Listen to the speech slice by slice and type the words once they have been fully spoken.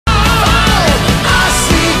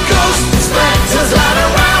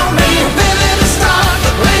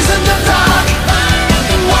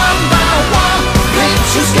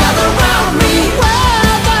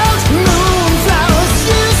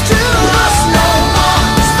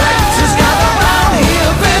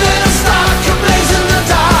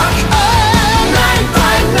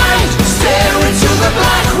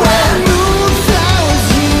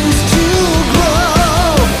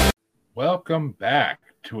welcome back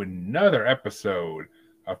to another episode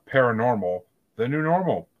of Paranormal, the New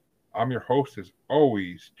Normal. I'm your host, as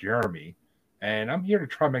always, Jeremy, and I'm here to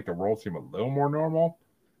try to make the world seem a little more normal.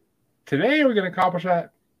 Today, we're going to accomplish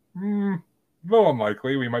that? A little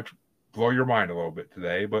unlikely. We might blow your mind a little bit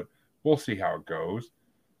today, but we'll see how it goes.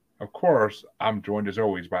 Of course, I'm joined as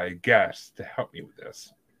always by a guest to help me with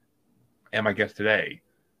this. And my guest today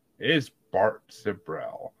is Bart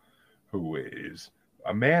Sibrel, who is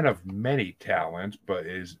a man of many talents, but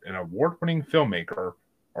is an award-winning filmmaker,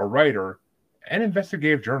 a writer, and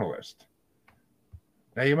investigative journalist.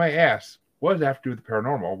 Now, you might ask, what does that have to do with the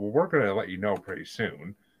paranormal? Well, we're going to let you know pretty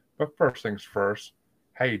soon. But first things first,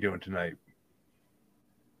 how you doing tonight?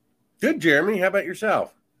 Good, Jeremy. How about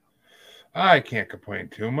yourself? I can't complain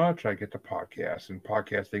too much. I get to podcast, and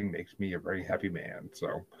podcasting makes me a very happy man.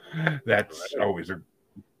 So that's always a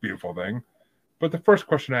beautiful thing. But the first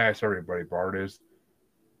question I ask everybody, Bart, is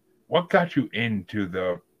what got you into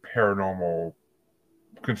the paranormal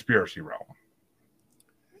conspiracy realm?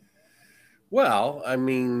 Well,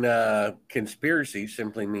 conspiracy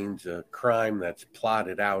simply means a crime that's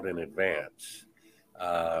plotted out in advance.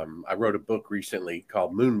 I wrote a book recently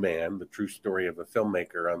called Moon Man, the true story of a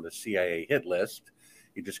filmmaker on the CIA hit list.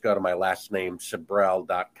 You just go to my last name,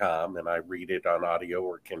 Sibrel.com, and I read it on audio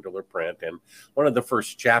or Kindle or print. And one of the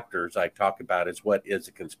first chapters I talk about is what is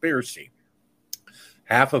a conspiracy.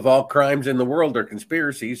 Half of all crimes in the world are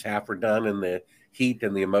conspiracies. Half are done in the heat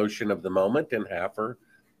and the emotion of the moment, and half are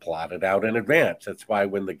plotted out in advance. That's why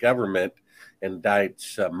when the government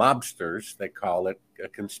indicts mobsters, they call it a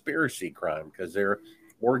conspiracy crime because they're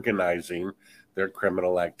organizing their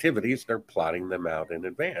criminal activities. They're plotting them out in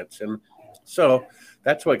advance. And so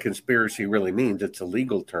that's what conspiracy really means. It's a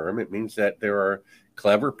legal term. It means that there are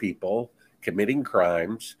clever people committing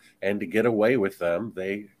crimes, and to get away with them,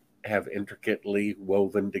 they have intricately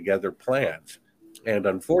woven together plans. And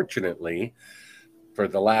unfortunately, for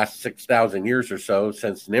the last 6,000 years or so,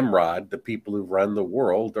 since Nimrod, the people who run the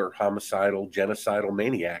world are homicidal, genocidal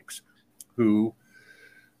maniacs who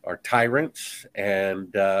are tyrants.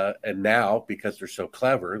 And now, because they're so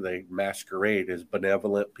clever, they masquerade as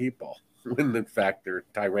benevolent people, when in fact they're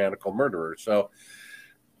tyrannical murderers. So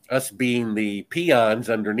us being the peons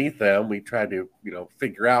underneath them, we try to,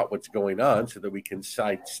 figure out what's going on so that we can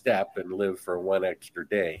sidestep and live for one extra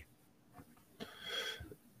day.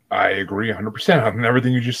 I agree 100% on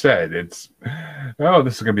everything you just said. This is going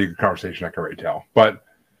to be a good conversation, I can already tell. But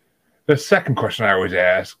the second question I always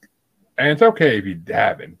ask, and it's okay if you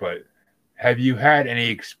haven't, but have you had any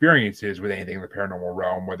experiences with anything in the paranormal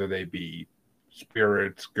realm, whether they be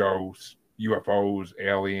spirits, ghosts, UFOs,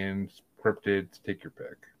 aliens, cryptids, take your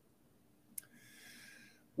pick?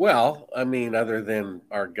 Well, other than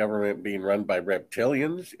our government being run by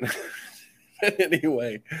reptilians,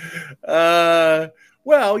 anyway,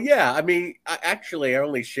 well, yeah, I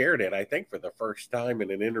only shared it, I think, for the first time in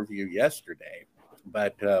an interview yesterday.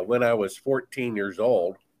 But when I was 14 years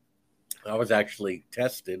old, I was actually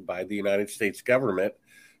tested by the United States government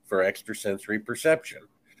for extrasensory perception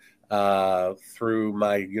through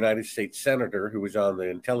my United States senator who was on the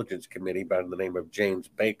Intelligence Committee by the name of James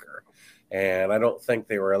Baker. And I don't think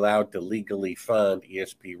they were allowed to legally fund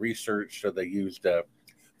ESP research, so they used a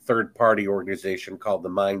third-party organization called the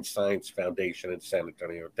Mind Science Foundation in San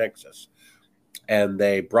Antonio, Texas. And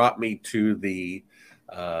they brought me to the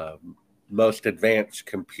most advanced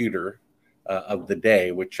computer of the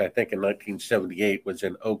day, which I think in 1978 was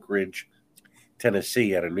in Oak Ridge,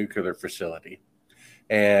 Tennessee, at a nuclear facility.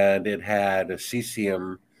 And it had a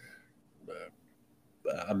cesium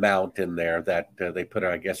amount in there that they put,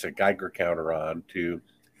 I guess, a Geiger counter on to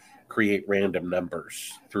create random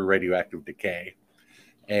numbers through radioactive decay.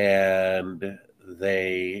 And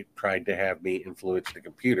they tried to have me influence the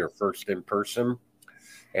computer, first in person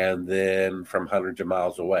and then from hundreds of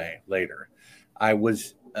miles away later. I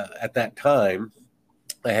was, at that time,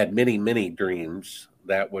 I had many, many dreams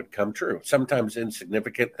that would come true. Sometimes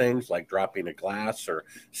insignificant things like dropping a glass or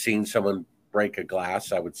seeing someone break a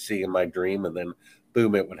glass, I would see in my dream, and then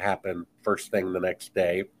boom, it would happen first thing the next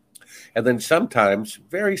day. And then sometimes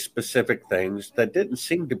very specific things that didn't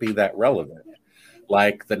seem to be that relevant.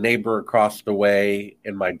 Like the neighbor across the way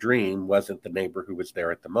in my dream wasn't the neighbor who was there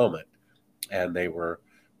at the moment. And they were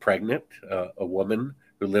pregnant, a woman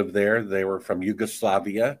who lived there. They were from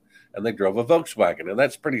Yugoslavia, and they drove a Volkswagen. And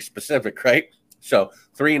that's pretty specific, right? So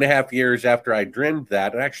 3.5 years after I dreamed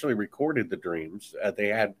that, I actually recorded the dreams.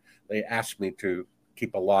 They asked me to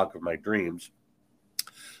keep a log of my dreams.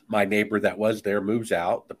 My neighbor that was there moves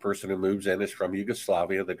out. The person who moves in is from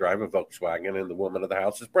Yugoslavia. They drive a Volkswagen, and the woman of the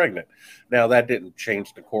house is pregnant. Now, that didn't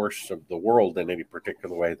change the course of the world in any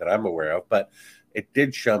particular way that I'm aware of, but it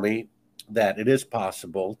did show me that it is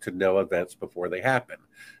possible to know events before they happen.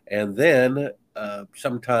 And then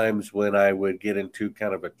sometimes when I would get into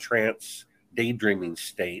kind of a trance daydreaming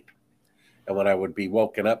state, and when I would be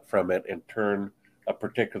woken up from it and turn a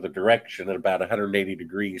particular direction at about 180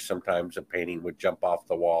 degrees, sometimes a painting would jump off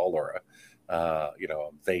the wall, or a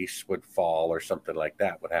vase would fall, or something like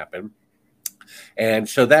that would happen. And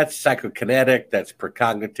so that's psychokinetic, that's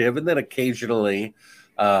precognitive. And then occasionally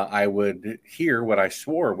I would hear what I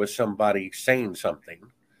swore was somebody saying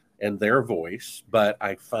something in their voice, but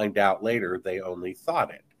I find out later they only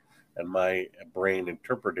thought it, and my brain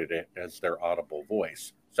interpreted it as their audible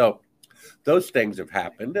voice. So those things have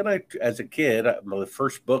happened. And I, as a kid, the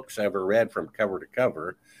first books I ever read from cover to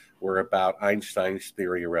cover were about Einstein's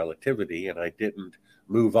theory of relativity, and I didn't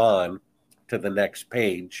move on to the next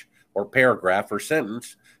page or paragraph or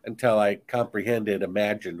sentence until I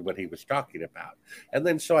imagined what he was talking about. And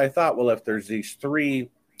then so I thought, well, if there's these three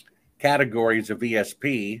categories of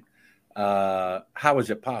ESP, how is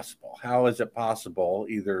it possible? How is it possible,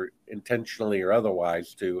 either intentionally or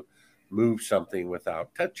otherwise, to move something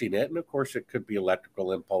without touching it? And of course, it could be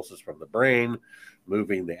electrical impulses from the brain,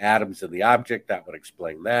 moving the atoms in the object. That would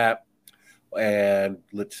explain that. And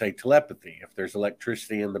let's say telepathy. If there's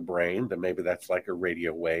electricity in the brain, then maybe that's like a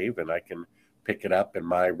radio wave, and I can pick it up in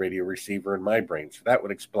my radio receiver in my brain. So that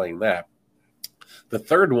would explain that. The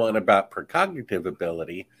third one about precognitive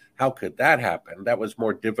ability, how could that happen? That was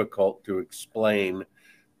more difficult to explain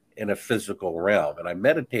in a physical realm. And I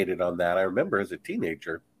meditated on that, I remember, as a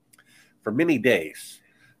teenager for many days.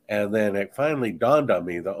 And then it finally dawned on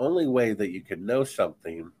me, the only way that you can know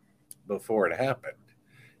something before it happened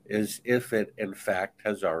is if it in fact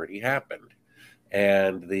has already happened.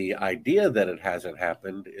 And the idea that it hasn't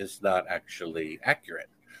happened is not actually accurate.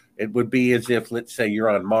 It would be as if, let's say you're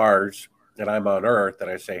on Mars and I'm on Earth, and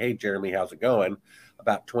I say, hey, Jeremy, how's it going?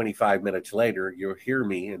 About 25 minutes later, you'll hear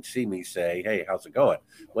me and see me say, hey, how's it going?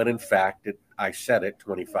 When in fact, I said it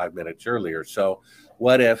 25 minutes earlier. So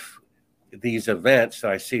what if these events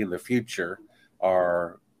that I see in the future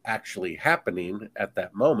are actually happening at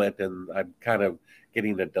that moment, and I'm kind of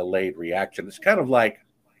getting a delayed reaction? It's kind of like,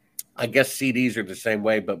 I guess CDs are the same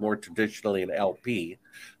way, but more traditionally an LP.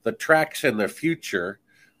 The tracks in the future,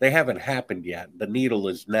 they haven't happened yet. The needle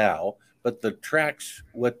is now, but the tracks,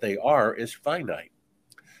 what they are, is finite.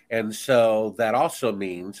 And so that also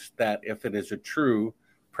means that if it is a true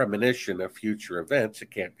premonition of future events,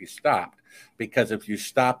 it can't be stopped. Because if you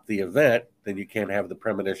stop the event, then you can't have the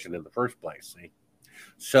premonition in the first place. See?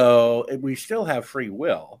 So we still have free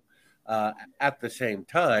will. At the same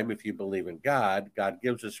time, if you believe in God, God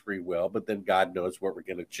gives us free will, but then God knows what we're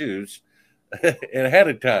going to choose ahead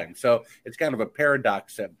of time. So it's kind of a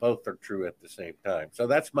paradox that both are true at the same time. So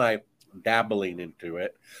that's my dabbling into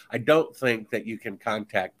it. I don't think that you can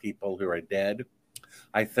contact people who are dead.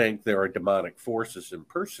 I think there are demonic forces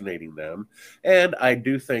impersonating them. And I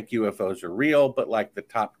do think UFOs are real, but like the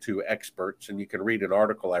top two experts, and you can read an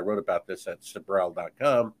article I wrote about this at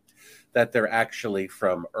Sibrel.com, that they're actually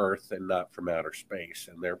from Earth and not from outer space.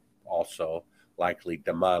 And they're also likely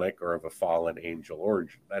demonic or of a fallen angel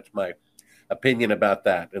origin. That's my opinion about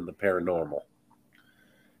that in the paranormal.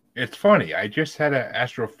 It's funny. I just had an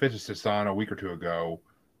astrophysicist on a week or two ago,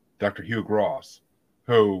 Dr. Hugh Gross,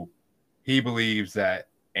 who he believes that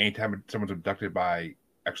anytime someone's abducted by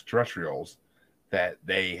extraterrestrials, that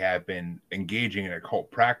they have been engaging in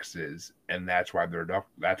occult practices, and that's why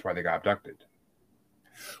they got abducted.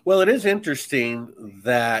 Well, it is interesting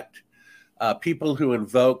that people who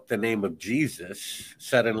invoke the name of Jesus,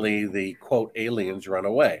 suddenly the quote aliens run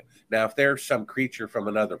away. Now, if there's some creature from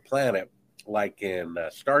another planet, like in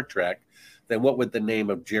Star Trek, then what would the name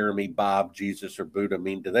of Jeremy, Bob, Jesus, or Buddha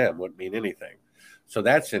mean to them? Wouldn't mean anything. So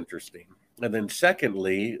that's interesting. And then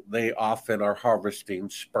secondly, they often are harvesting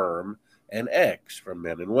sperm and eggs from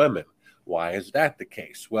men and women. Why is that the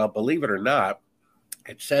case? Well, believe it or not,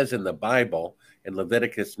 it says in the Bible, in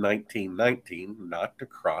Leviticus 19:19, not to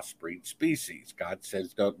crossbreed species. God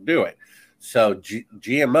says don't do it. So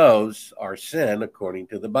GMOs are sin according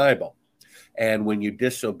to the Bible. And when you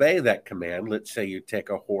disobey that command, let's say you take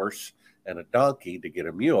a horse and a donkey to get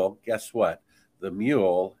a mule, guess what? The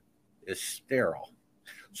mule is sterile.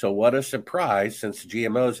 So what a surprise, since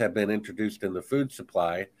GMOs have been introduced in the food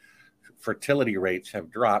supply, fertility rates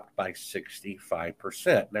have dropped by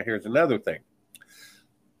 65%. Now, here's another thing.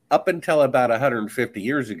 Up until about 150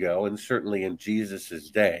 years ago, and certainly in Jesus's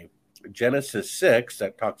day, Genesis 6,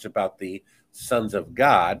 that talks about the sons of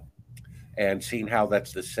God, and seeing how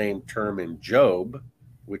that's the same term in Job,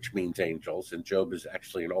 which means angels, and Job is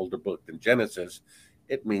actually an older book than Genesis.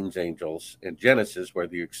 It means angels in Genesis,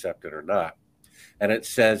 whether you accept it or not. And it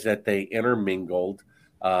says that they intermingled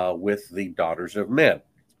with the daughters of men.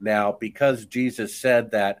 Now, because Jesus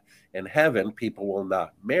said that in heaven people will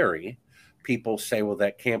not marry, people say, well,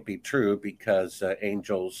 that can't be true because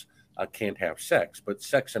angels can't have sex. But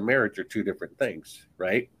sex and marriage are two different things,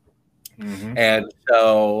 right? Mm-hmm. And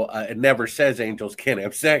so it never says angels can't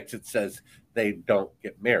have sex. It says they don't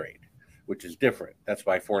get married, which is different. That's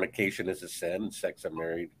why fornication is a sin and sex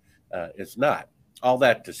unmarried is not. All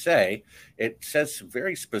that to say, it says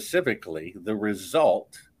very specifically the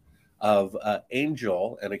result of an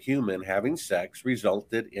angel and a human having sex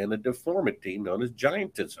resulted in a deformity known as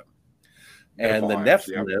giantism. And the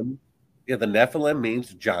Nephilim, the Nephilim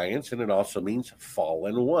means giants, and it also means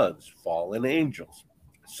fallen ones, fallen angels.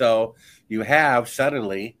 So you have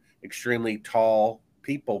suddenly extremely tall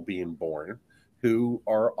people being born who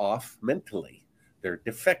are off mentally. They're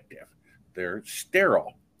defective. They're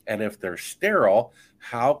sterile. And if they're sterile,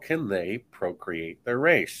 how can they procreate their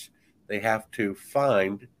race? They have to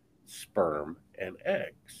find sperm and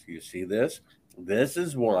eggs. You see this? This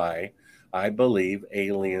is why I believe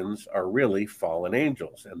aliens are really fallen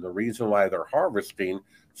angels. And the reason why they're harvesting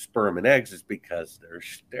sperm and eggs is because they're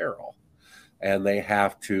sterile. And they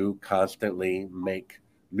have to constantly make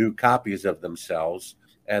new copies of themselves.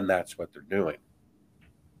 And that's what they're doing.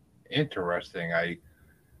 Interesting.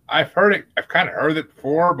 I've heard it. I've kind of heard it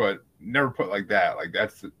before, but never put like that. Like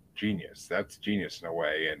that's genius. That's genius in a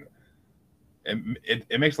way, and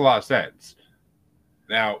it makes a lot of sense.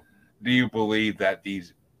 Now, do you believe that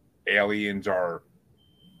these aliens are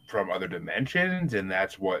from other dimensions, and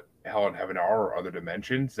that's what hell and heaven are, or other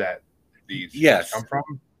dimensions that these come from?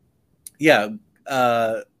 Yeah.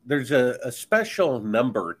 There's a special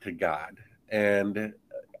number to God, and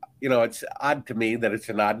it's odd to me that it's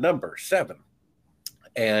an odd number, 7.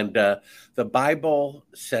 And the Bible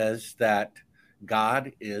says that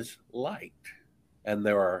God is light, and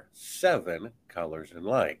there are 7 colors in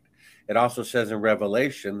light. It also says in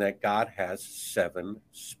Revelation that God has 7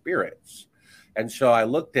 spirits. And so I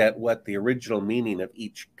looked at what the original meaning of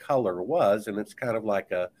each color was, and it's kind of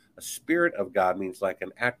like a spirit of God means like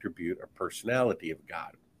an attribute or personality of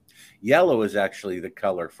God. Yellow is actually the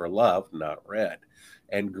color for love, not red.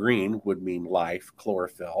 And green would mean life,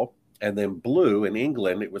 chlorophyll. And then blue, in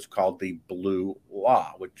England, it was called the blue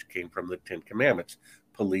law, which came from the 10 Commandments.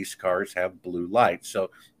 Police cars have blue lights. So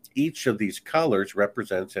each of these colors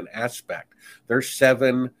represents an aspect. There's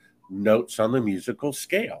 7 notes on the musical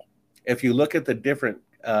scale. If you look at the different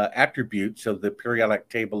attributes of the periodic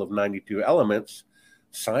table of 92 elements,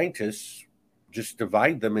 scientists just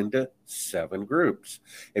divide them into 7 groups.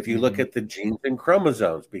 If you look at the genes and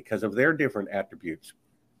chromosomes, because of their different attributes,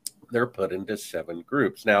 they're put into 7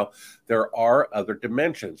 groups. Now, there are other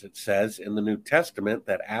dimensions. It says in the New Testament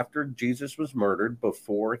that after Jesus was murdered,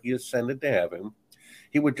 before he ascended to heaven,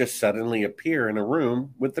 he would just suddenly appear in a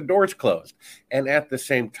room with the doors closed. And at the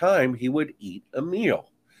same time, he would eat a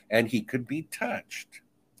meal and he could be touched.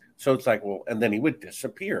 So it's like, well, and then he would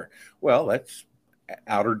disappear. Well, that's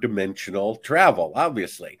outer dimensional travel,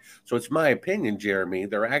 obviously. So it's my opinion, Jeremy,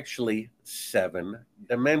 there are actually 7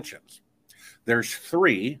 dimensions. There's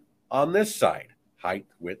 3 on this side, height,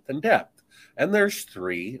 width, and depth. And there's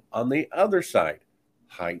 3 on the other side,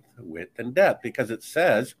 height, width, and depth, because it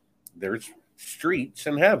says there's streets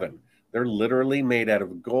in heaven. They're literally made out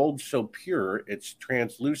of gold so pure it's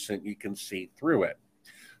translucent, you can see through it.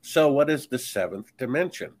 So what is the 7th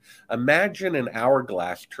dimension? Imagine an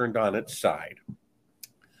hourglass turned on its side.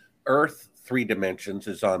 Earth, 3 dimensions,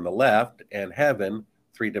 is on the left, and heaven,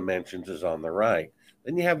 3 dimensions, is on the right.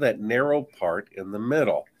 Then you have that narrow part in the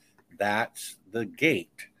middle. That's the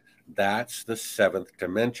gate. That's the 7th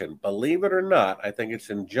dimension. Believe it or not, I think it's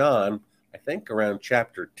in John, I think around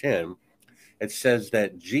chapter 10, it says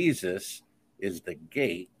that Jesus is the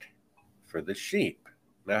gate for the sheep.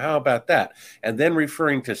 Now, how about that? And then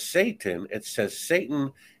referring to Satan, it says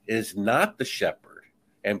Satan is not the shepherd.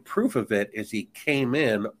 And proof of it is he came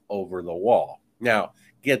in over the wall. Now,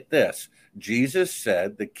 get this. Jesus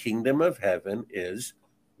said the kingdom of heaven is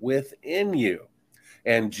within you.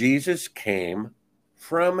 And Jesus came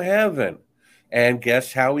from heaven. And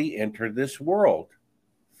guess how he entered this world?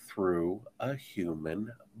 Through a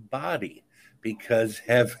human body. Because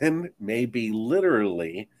heaven may be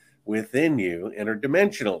literally within you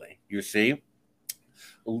interdimensionally. You see,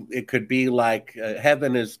 it could be like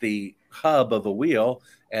heaven is the hub of a wheel,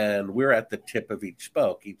 and we're at the tip of each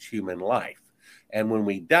spoke, each human life. And when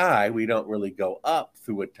we die, we don't really go up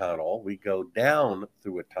through a tunnel. We go down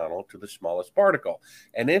through a tunnel to the smallest particle.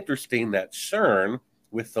 And interesting that CERN,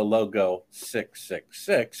 with the logo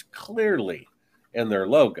 666 clearly in their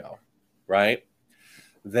logo, right?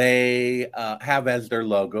 They have as their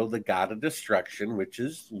logo the god of destruction, which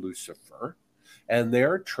is Lucifer. And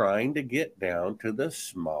they're trying to get down to the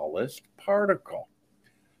smallest particle.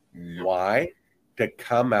 Yep. Why? To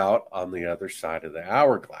come out on the other side of the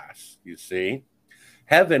hourglass, you see?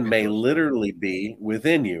 Heaven may literally be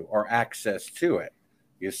within you or access to it,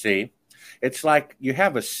 you see? It's like you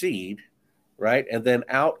have a seed, right? And then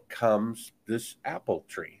out comes this apple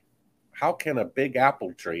tree. How can a big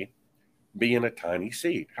apple tree be in a tiny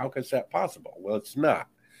seed? How is that possible? Well, it's not.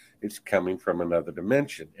 It's coming from another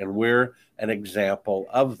dimension. And we're an example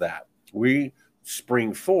of that. We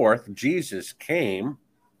spring forth. Jesus came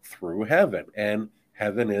through heaven, and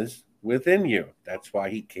heaven is within you. That's why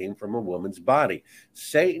he came from a woman's body.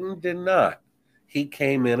 Satan did not. He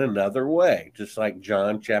came in another way, just like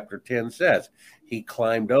John chapter 10 says. He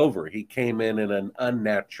climbed over. He came in an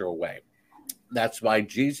unnatural way. That's why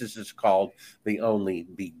Jesus is called the only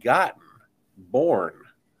begotten, born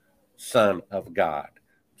Son of God.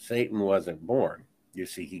 Satan wasn't born. You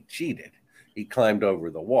see, he cheated. He climbed over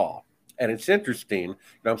the wall. And it's interesting.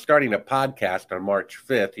 I'm starting a podcast on March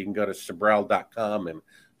 5th. You can go to Sibrel.com and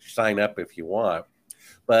sign up if you want.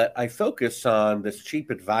 But I focus on this cheap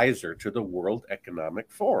advisor to the World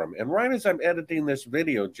Economic Forum. And right as I'm editing this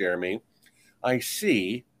video, Jeremy, I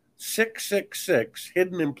see 666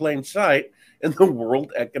 hidden in plain sight in the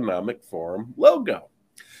World Economic Forum logo.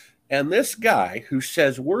 And this guy who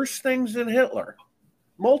says worse things than Hitler,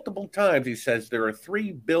 multiple times he says there are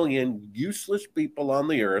 3 billion useless people on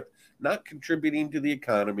the earth not contributing to the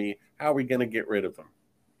economy. How are we going to get rid of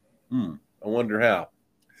them? I wonder how.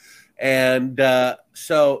 And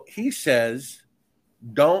so he says,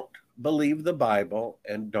 don't believe the Bible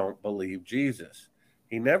and don't believe Jesus.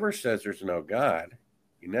 He never says there's no God.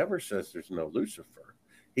 He never says there's no Lucifer.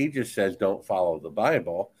 He just says don't follow the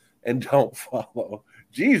Bible and don't follow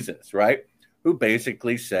Jesus, right? Who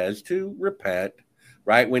basically says to repent,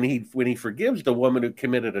 right? When he forgives the woman who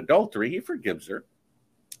committed adultery, he forgives her.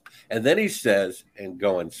 And then he says, and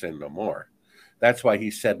go and sin no more. That's why he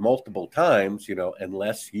said multiple times,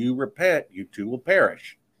 unless you repent, you too will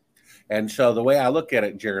perish. And so the way I look at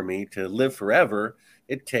it, Jeremy, to live forever,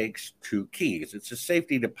 it takes 2 keys. It's a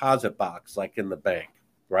safety deposit box like in the bank,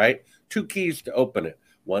 right? 2 keys to open it.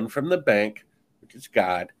 One from the bank, which is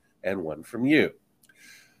God, and one from you.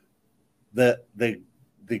 The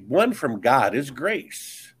one from God is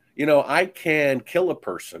grace. I can kill a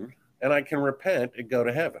person and I can repent and go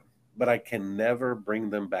to heaven, but I can never bring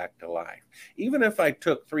them back to life. Even if I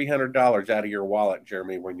took $300 out of your wallet,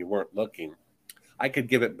 Jeremy, when you weren't looking, I could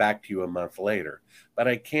give it back to you a month later, but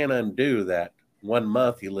I can't undo that 1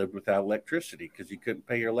 month you lived without electricity because you couldn't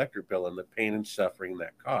pay your electric bill and the pain and suffering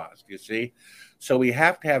that caused, you see? So we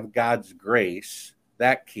have to have God's grace,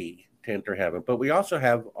 that key to enter heaven, but we also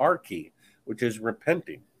have our key, which is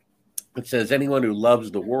repenting. It says anyone who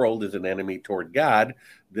loves the world is an enemy toward God.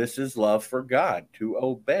 This is love for God, to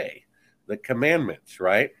obey the commandments,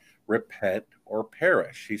 right? Repent or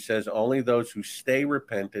perish. He says only those who stay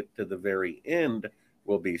repentant to the very end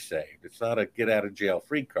will be saved. It's not a get out of jail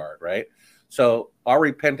free card, right? So our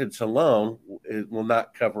repentance alone will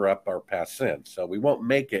not cover up our past sins. So we won't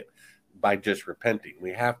make it by just repenting.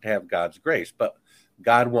 We have to have God's grace, but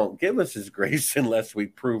God won't give us his grace unless we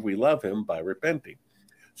prove we love him by repenting.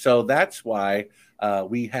 So that's why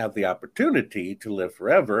we have the opportunity to live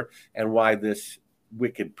forever, and why this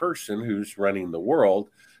wicked person who's running the world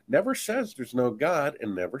never says there's no God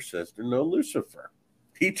and never says there's no Lucifer.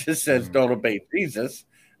 He just says don't obey Jesus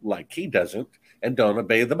like he doesn't, and don't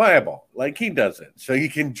obey the Bible like he doesn't, so you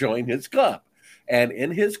can join his club. And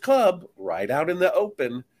in his club, right out in the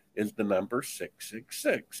open, is the number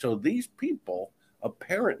 666. So these people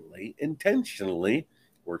apparently intentionally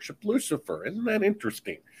worship Lucifer. Isn't that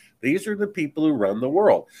interesting? These are the people who run the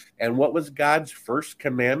world. And what was God's first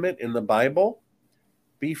commandment in the Bible?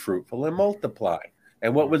 Be fruitful and multiply.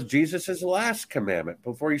 And what was Jesus's last commandment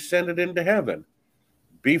before he sent it into heaven?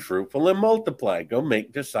 Be fruitful and multiply. Go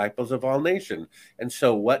make disciples of all nations. And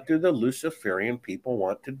so what do the Luciferian people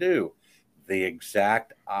want to do? The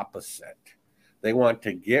exact opposite. They want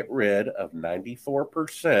to get rid of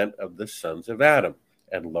 94% of the sons of Adam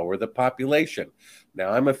and lower the population. Now,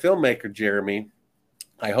 I'm a filmmaker, Jeremy.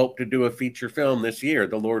 I hope to do a feature film this year,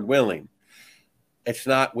 the Lord willing. It's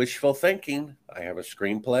not wishful thinking. I have a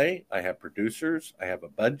screenplay. I have producers. I have a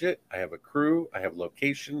budget. I have a crew. I have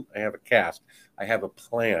location. I have a cast. I have a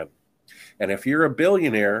plan. And if you're a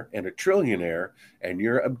billionaire and a trillionaire and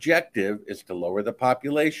your objective is to lower the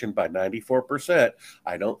population by 94%,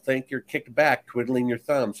 I don't think you're kicked back twiddling your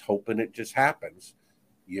thumbs hoping it just happens.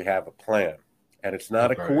 You have a plan. And it's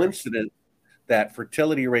not a coincidence that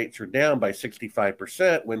fertility rates are down by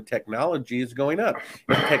 65% when technology is going up.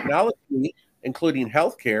 If technology, including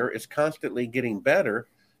healthcare, is constantly getting better,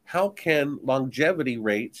 how can longevity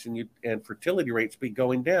rates and fertility rates be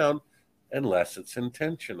going down unless it's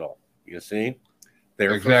intentional? You see,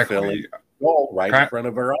 they're fulfilling the goal right in front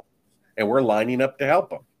of our eyes, and we're lining up to help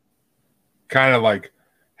them. Kind of like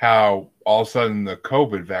how all of a sudden the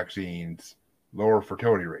COVID vaccines lower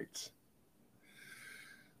fertility rates.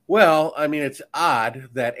 Well, I mean, it's odd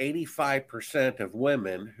that 85% of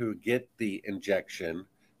women who get the injection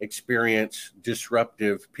experience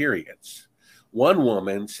disruptive periods. One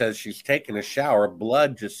woman says she's taken a shower,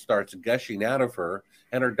 blood just starts gushing out of her,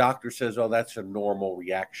 and her doctor says, oh, that's a normal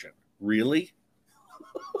reaction. Really?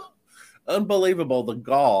 Unbelievable the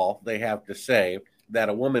gall they have to say that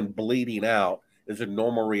a woman bleeding out is a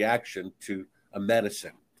normal reaction to a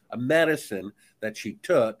medicine that she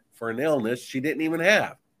took for an illness she didn't even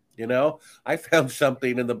have. You know, I found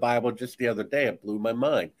something in the Bible just the other day. It blew my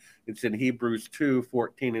mind. It's in Hebrews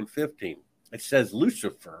 2:14 and 15. It says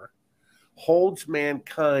Lucifer holds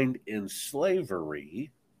mankind in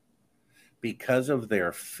slavery because of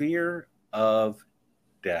their fear of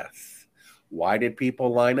death. Why did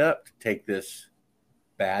people line up to take this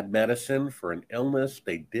bad medicine for an illness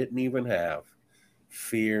they didn't even have?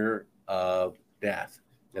 Fear of death.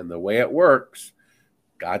 And the way it works,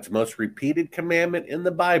 God's most repeated commandment in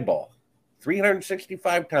the Bible,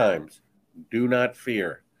 365 times, do not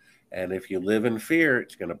fear. And if you live in fear,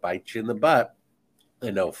 it's going to bite you in the butt.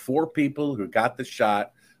 I know 4 people who got the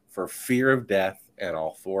shot for fear of death, and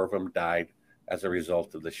all 4 of them died as a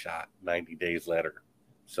result of the shot 90 days later.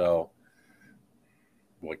 So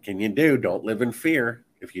what can you do? Don't live in fear.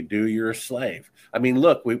 If you do, you're a slave. I mean,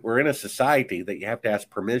 look, we're in a society that you have to ask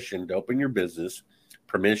permission to open your business,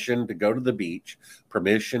 permission to go to the beach,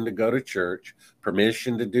 permission to go to church,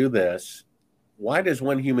 permission to do this. Why does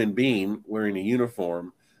one human being wearing a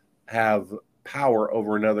uniform have power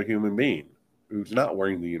over another human being who's not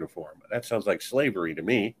wearing the uniform? That sounds like slavery to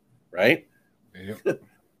me, right? Yep.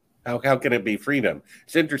 How can it be freedom?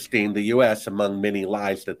 It's interesting. The U.S., among many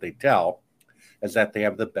lies that they tell, is that they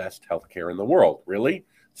have the best healthcare in the world. Really?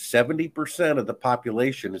 70% of the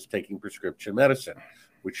population is taking prescription medicine,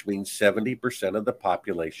 which means 70% of the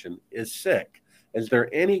population is sick. Is there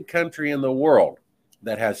any country in the world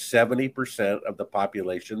that has 70% of the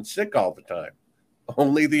population sick all the time?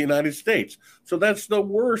 Only the United States. So that's the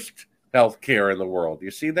worst healthcare in the world.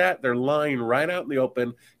 You see that? They're lying right out in the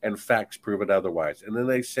open, and facts prove it otherwise. And then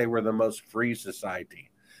they say we're the most free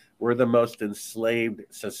society. We're the most enslaved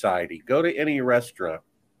society. Go to any restaurant,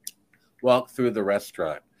 walk through the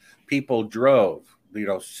restaurant. People drove,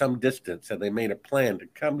 some distance, and they made a plan to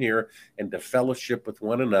come here and to fellowship with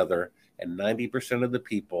one another. And 90% of the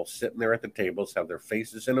people sitting there at the tables have their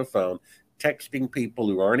faces in a phone, texting people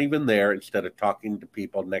who aren't even there instead of talking to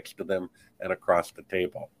people next to them and across the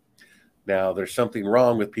table. Now, there's something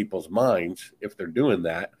wrong with people's minds if they're doing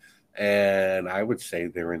that. And I would say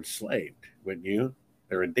they're enslaved, wouldn't you?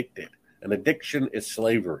 They're addicted. An addiction is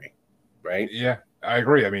slavery, right? Yeah, I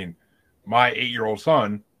agree. I mean, my 8-year-old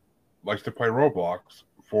son likes to play Roblox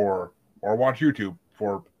or watch YouTube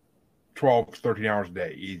for 12, 13 hours a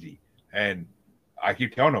day, easy. And I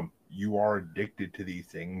keep telling him, you are addicted to these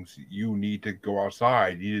things. You need to go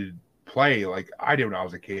outside. You need to play like I did when I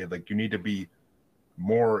was a kid. Like, you need to be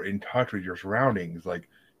more in touch with your surroundings. Like,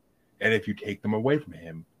 and if you take them away from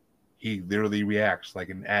him, he literally reacts like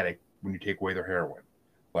an addict when you take away their heroin.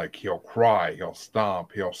 Like, he'll cry, he'll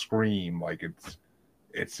stomp, he'll scream. Like,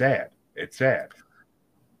 it's sad. It's sad.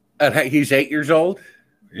 And he's 8 years old?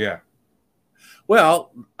 Yeah.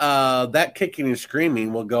 Well, that kicking and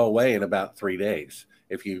screaming will go away in about 3 days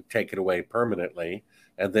if you take it away permanently.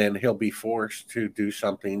 And then he'll be forced to do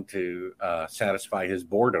something to satisfy his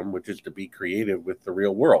boredom, which is to be creative with the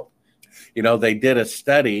real world. They did a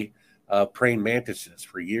study of praying mantises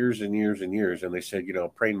for years and years and years. And they said,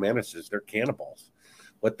 praying mantises, they're cannibals.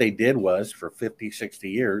 What they did was for 50, 60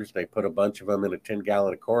 years, they put a bunch of them in a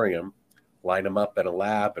 10-gallon aquarium, line them up in a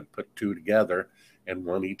lab and put 2 together, and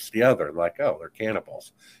one eats the other. Like, oh, they're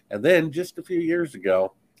cannibals. And then just a few years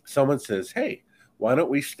ago, someone says, hey, why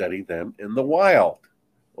don't we study them in the wild?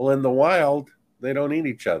 Well, in the wild, they don't eat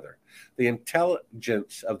each other. The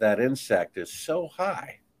intelligence of that insect is so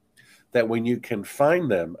high that when you confine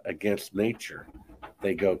them against nature,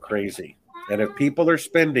 they go crazy. And if people are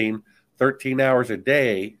spending 13 hours a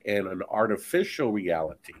day in an artificial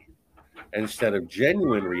reality, instead of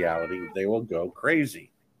genuine reality, they will go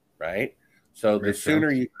crazy, right? So the Makes sooner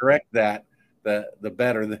sense. you correct that, the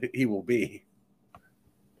better that he will be.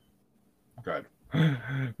 Good.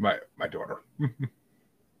 My daughter.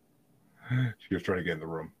 She was trying to get in the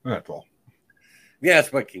room. That's all.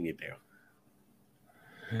 Yes, what can you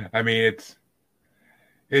do? I mean,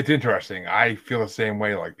 it's interesting. I feel the same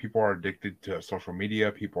way. Like people are addicted to social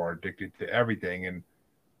media. People are addicted to everything. And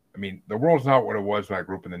I mean, the world's not what it was when I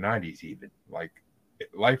grew up in the '90s. Even like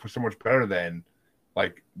life was so much better then.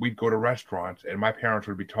 Like we'd go to restaurants, and my parents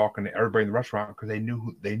would be talking to everybody in the restaurant because they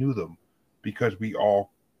knew them because we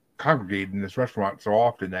all congregated in this restaurant so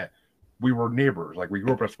often that we were neighbors. Like we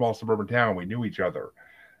grew up in a small suburban town. We knew each other.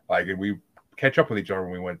 Like and we catch up with each other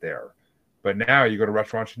when we went there. But now you go to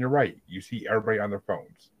restaurants and you're right. You see everybody on their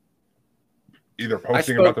phones, either I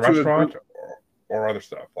posting about spoke the to a group. restaurant or other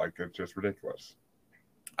stuff. Like it's just ridiculous.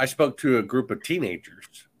 I spoke to a group of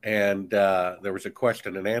teenagers, and there was a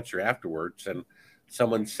question and answer afterwards, and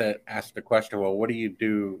someone asked the question, "Well, what do you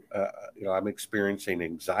do? I'm experiencing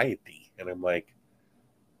anxiety," and I'm like,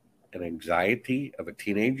 "An anxiety of a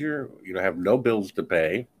teenager? You have no bills to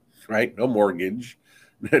pay, right? No mortgage,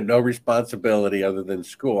 no responsibility other than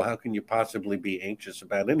school. How can you possibly be anxious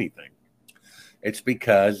about anything?" It's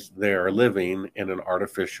because they're living in an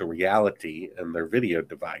artificial reality in their video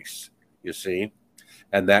device. You see,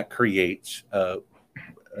 and that creates a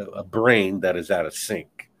brain that is out of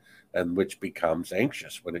sync and which becomes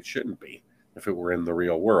anxious when it shouldn't be if it were in the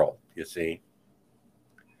real world, you see.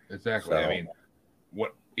 Exactly. I So mean,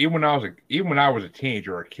 what even when I was a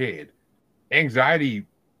teenager or a kid, anxiety.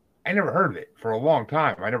 I never heard of it for a long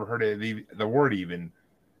time. I never heard of the word even.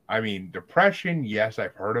 I mean, depression. Yes,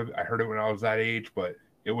 I've heard of. I heard it when I was that age, but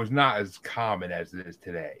it was not as common as it is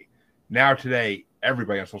today. Now today,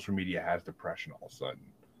 everybody on social media has depression all of a sudden.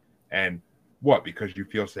 And what? Because you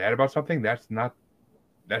feel sad about something? That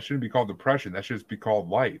shouldn't be called depression. That should just be called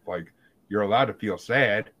life. Like you're allowed to feel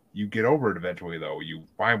sad. You get over it eventually, though. You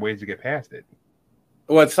find ways to get past it.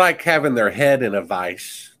 well, it's like having their head in a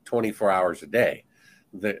vice 24 hours a day.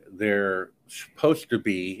 They're supposed to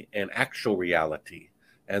be in actual reality,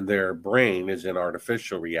 and their brain is in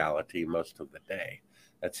artificial reality most of the day.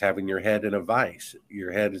 That's having your head in a vice.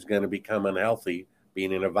 Your head is going to become unhealthy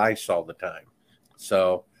being in a vice all the time.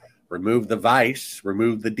 So remove the vice,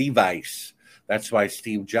 remove the device. That's why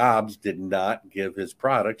Steve Jobs did not give his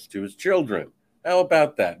products to his children. How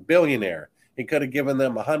about that? Billionaire. He could have given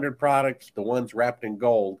them 100 products, the ones wrapped in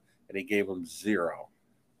gold, and he gave them zero.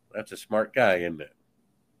 That's a smart guy, isn't it?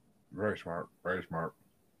 Very smart. Very smart.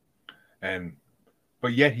 And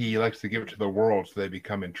but yet he likes to give it to the world so they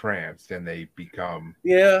become entranced and they become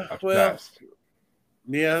Yeah, well, obsessed.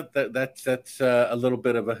 yeah, that's a little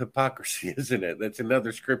bit of a hypocrisy, isn't it? That's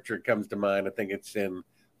another scripture that comes to mind. I think it's in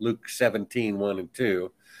Luke 17, 1 and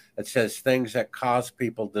 2. It says, things that cause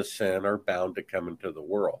people to sin are bound to come into the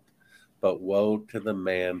world, but woe to the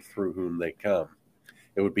man through whom they come.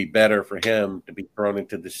 It would be better for him to be thrown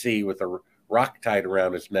into the sea with a rock tied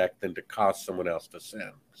around his neck than to cause someone else to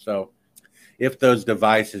sin. So if those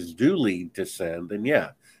devices do lead to sin, then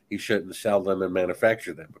yeah, he shouldn't sell them and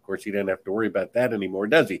manufacture them. Of course, he didn't have to worry about that anymore,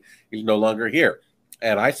 does he? He's no longer here.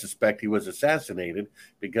 And I suspect he was assassinated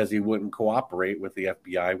because he wouldn't cooperate with the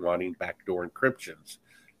FBI wanting backdoor encryptions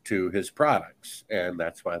to his products. And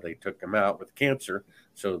that's why they took him out with cancer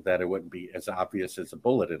so that it wouldn't be as obvious as a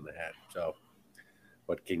bullet in the head. So,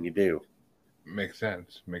 what can you do? Makes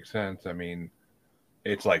sense. Makes sense. I mean,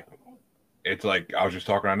 it's like I was just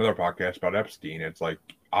talking on another podcast about Epstein. It's like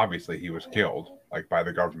obviously he was killed like by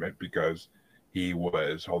the government because he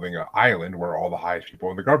was holding an island where all the highest people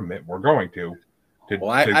in the government were going Well,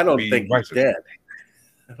 to I don't be think he's vices. dead.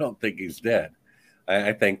 I don't think he's dead.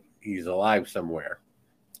 I think he's alive somewhere.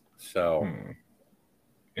 So, Hmm.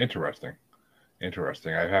 Interesting.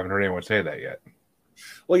 Interesting. I haven't heard anyone say that yet.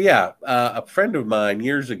 well, yeah, a friend of mine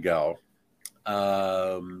years ago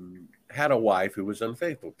had a wife who was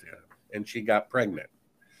unfaithful to him, and she got pregnant.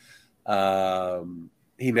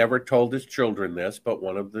 He never told his children this, but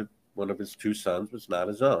one of his two sons was not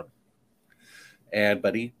his own, and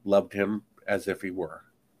but he loved him as if he were.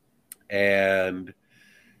 And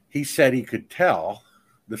he said he could tell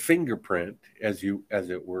the fingerprint, as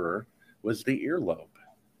it were, was the earlobe.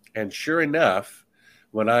 And sure enough,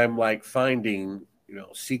 when I'm like finding,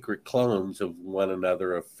 secret clones of one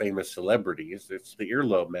another of famous celebrities, it's the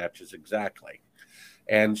earlobe matches exactly.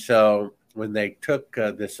 And so when they took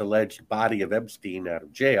this alleged body of Epstein out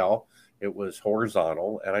of jail, it was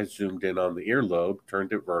horizontal, and I zoomed in on the earlobe,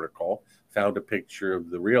 turned it vertical, found a picture of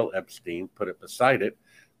the real Epstein, put it beside it.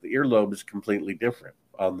 The earlobe is completely different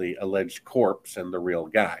on the alleged corpse and the real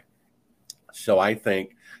guy. So I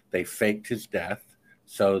think they faked his death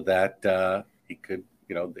so that he could,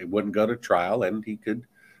 they wouldn't go to trial and he could,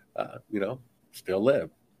 still live.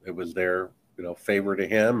 It was their, favor to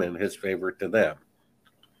him and his favor to them.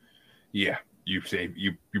 Yeah, you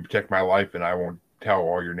protect my life, and I won't tell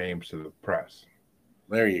all your names to the press.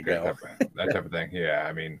 There you go. That type of thing. Yeah,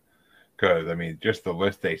 I mean, because just the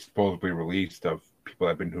list they supposedly released of people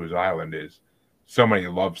that have been to his island is so many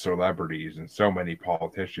loved celebrities and so many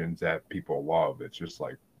politicians that people love. It's just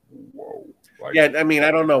like, whoa. Yeah,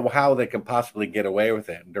 I don't know how they can possibly get away with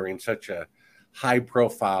it during such a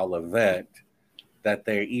high-profile event that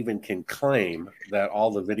they even can claim that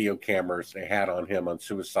all the video cameras they had on him on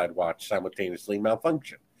Suicide Watch simultaneously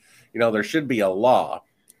malfunction. There should be a law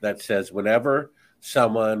that says whenever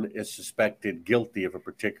someone is suspected guilty of a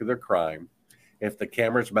particular crime, if the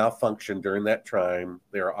cameras malfunction during that time,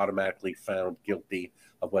 they are automatically found guilty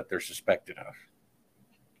of what they're suspected of.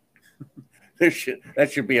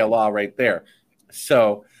 That should be a law right there.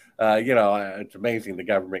 So, it's amazing the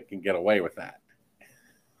government can get away with that.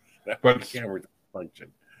 But cameras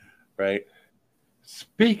function, right?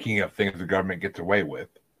 Speaking of things the government gets away with,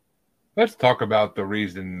 let's talk about the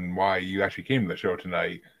reason why you actually came to the show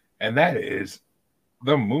tonight, and that is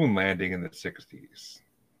the moon landing in the 60s.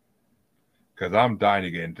 Because I'm dying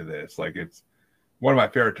to get into this. It's one of my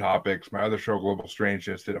favorite topics. My other show, Global Strange,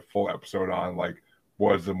 just did a full episode on,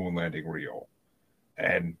 was the moon landing real?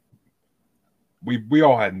 And we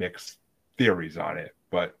all had mixed theories on it,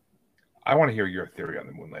 but I want to hear your theory on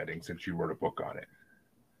the moon landing since you wrote a book on it.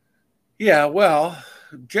 Yeah, well,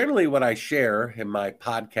 generally what I share in my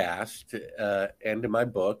podcast and in my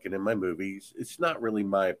book and in my movies, it's not really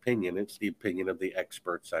my opinion. It's the opinion of the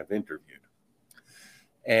experts I've interviewed.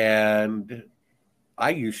 And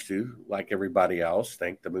I used to, like everybody else,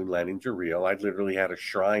 think the moon landings are real. I literally had a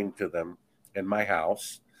shrine to them in my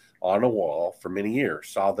house on a wall for many years.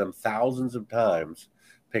 Saw them thousands of times,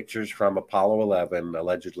 pictures from Apollo 11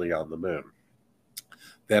 allegedly on the moon.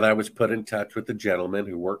 Then I was put in touch with a gentleman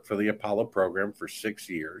who worked for the Apollo program for 6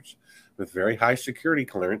 years with very high security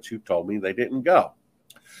clearance who told me they didn't go.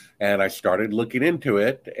 And I started looking into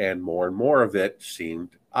it, and more of it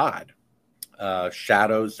seemed odd.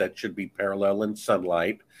 Shadows that should be parallel in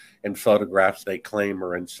sunlight and photographs they claim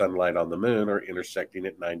are in sunlight on the moon are intersecting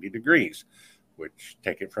at 90 degrees, which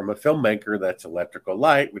take it from a filmmaker, that's electrical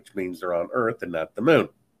light, which means they're on Earth and not the moon.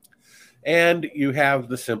 And you have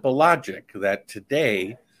the simple logic that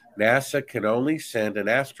today NASA can only send an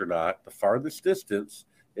astronaut, the farthest distance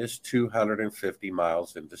is 250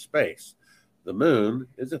 miles into space. The moon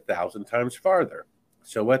is 1,000 times farther.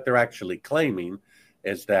 So what they're actually claiming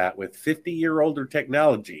is that with 50-year-older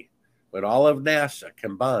technology, when all of NASA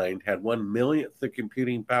combined had 1/millionth the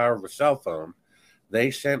computing power of a cell phone,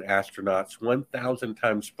 they sent astronauts 1,000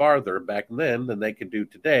 times farther back then than they could do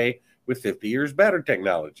today with 50 years better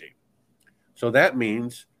technology. So that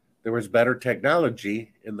means there was better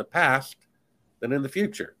technology in the past than in the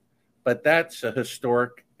future. But that's a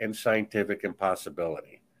historic and scientific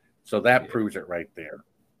impossibility. So that proves it right there.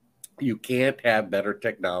 You can't have better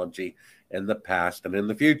technology in the past and in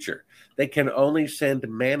the future. They can only send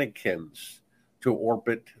mannequins to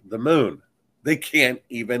orbit the moon. They can't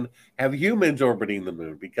even have humans orbiting the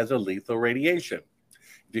moon because of lethal radiation.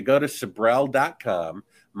 If you go to Sibrel.com,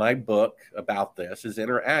 my book about this is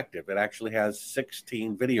interactive. It actually has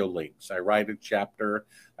 16 video links. I write a chapter.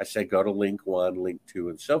 I say go to link 1, link 2,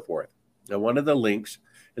 and so forth. Now, one of the links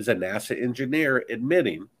is a NASA engineer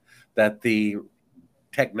admitting that the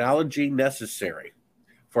technology necessary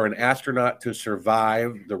for an astronaut to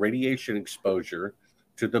survive the radiation exposure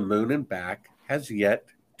to the moon and back has yet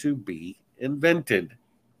to be invented.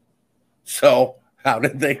 So how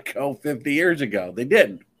did they go 50 years ago? They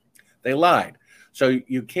didn't. They lied. So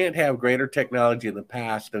you can't have greater technology in the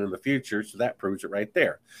past than in the future, so that proves it right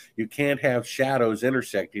there. You can't have shadows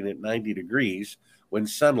intersecting at 90 degrees when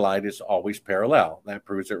sunlight is always parallel. That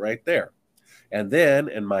proves it right there. And then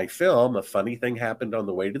in my film, a funny thing happened on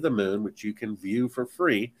the way to the moon, which you can view for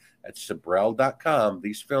free at Sibrel.com.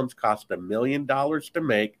 These films cost $1 million to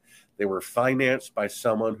make. They were financed by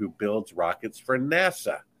someone who builds rockets for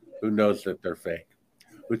NASA, who knows that they're fake,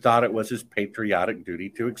 who thought it was his patriotic duty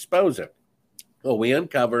to expose it. Well, we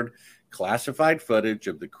uncovered classified footage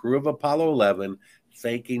of the crew of Apollo 11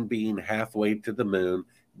 faking being halfway to the moon,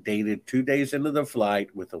 dated 2 days into the flight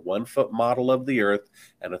with a 1-foot model of the Earth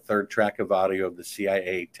and a third track of audio of the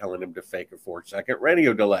CIA telling him to fake a 4-second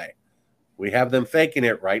radio delay. We have them faking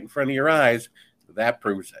it right in front of your eyes. That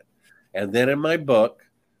proves it. And then in my book,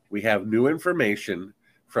 we have new information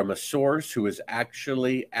from a source who is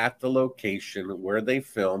actually at the location where they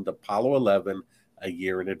filmed Apollo 11 a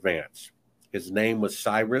year in advance. His name was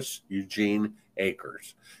Cyrus Eugene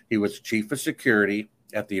Akers. He was chief of security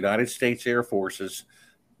at the United States Air Force's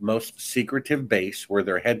most secretive base, where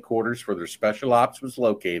their headquarters for their special ops was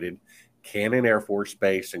located, Cannon Air Force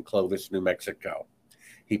Base in Clovis, New Mexico.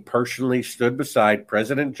 He personally stood beside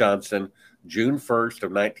President Johnson June 1st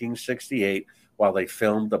of 1968 while they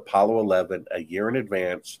filmed Apollo 11 a year in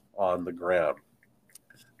advance on the ground.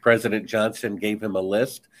 President Johnson gave him a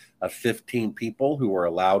list of 15 people who were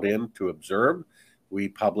allowed in to observe. We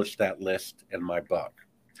published that list in my book.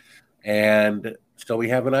 And so we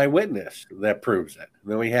have an eyewitness that proves it.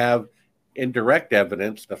 And then we have indirect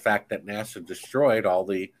evidence, the fact that NASA destroyed all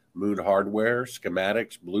the moon hardware,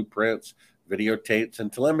 schematics, blueprints, videotapes,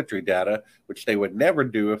 and telemetry data, which they would never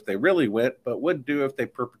do if they really went, but would do if they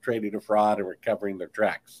perpetrated a fraud and were covering their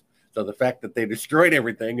tracks. So the fact that they destroyed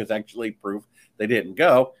everything is actually proof they didn't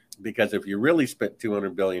go, because if you really spent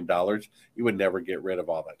 $200 billion, you would never get rid of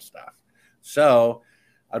all that stuff. So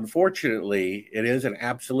unfortunately, it is an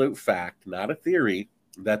absolute fact, not a theory,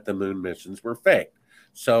 that the moon missions were fake.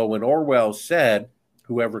 So when Orwell said,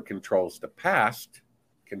 whoever controls the past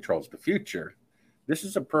controls the future, this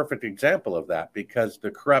is a perfect example of that, because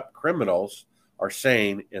the corrupt criminals are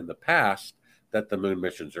saying in the past that the moon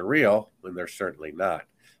missions are real when they're certainly not.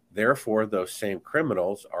 Therefore, those same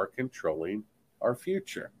criminals are controlling our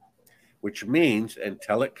future, which means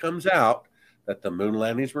until it comes out that the moon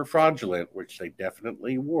landings were fraudulent, which they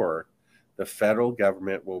definitely were, the federal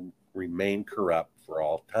government will remain corrupt for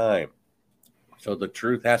all time. So the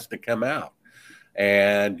truth has to come out.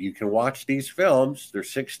 And you can watch these films.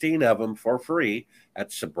 There's 16 of them for free at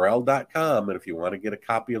Sibrel.com. And if you want to get a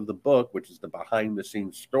copy of the book, which is the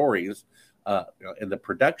behind-the-scenes stories in the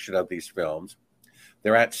production of these films,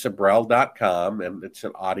 they're at Sibrel.com, and it's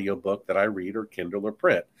an audio book that I read or Kindle or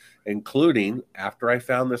print, including after I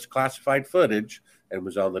found this classified footage and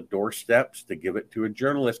was on the doorsteps to give it to a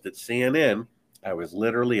journalist at CNN, I was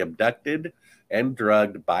literally abducted and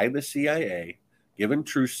drugged by the CIA, given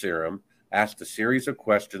truth serum, asked a series of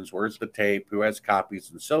questions, where's the tape, who has copies,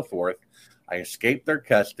 and so forth. I escaped their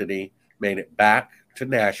custody, made it back to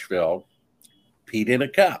Nashville, peed in a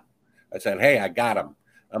cup. I said, hey, I got him.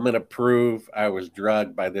 I'm going to prove I was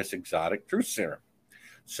drugged by this exotic truth serum.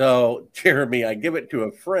 So, Jeremy, I give it to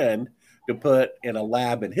a friend to put in a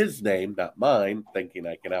lab in his name, not mine, thinking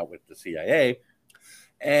I can outwit the CIA.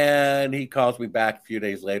 And he calls me back a few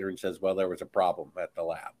days later and says, well, there was a problem at the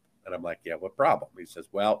lab. And I'm like, yeah, what problem? He says,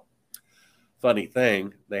 well, funny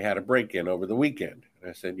thing, they had a break-in over the weekend. And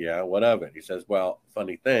I said, yeah, what of it? He says, well,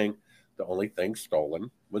 funny thing, the only thing stolen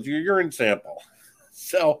was your urine sample.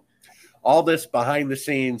 So all this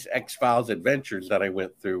behind-the-scenes X-Files adventures that I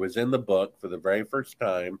went through was in the book for the very first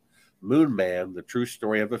time, Moon Man, the true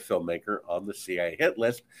story of a filmmaker on the CIA hit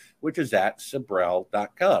list, which is at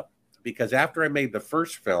Sibrel.com. Because after I made the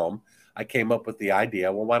first film, I came up with the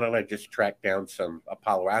idea, well, why don't I just track down some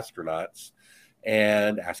Apollo astronauts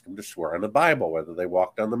and ask them to swear on the Bible whether they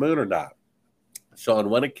walked on the moon or not. So on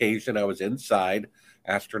one occasion, I was inside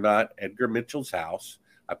astronaut Edgar Mitchell's house.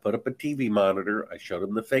 I put up a TV monitor. I showed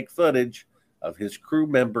him the fake footage of his crew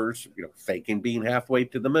members, faking being halfway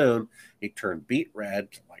to the moon. He turned beet red,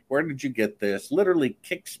 like, where did you get this? Literally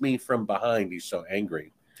kicks me from behind. He's so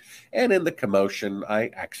angry. And in the commotion, I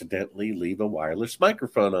accidentally leave a wireless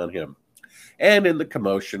microphone on him. And in the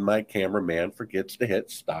commotion, my cameraman forgets to hit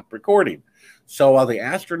stop recording. So while the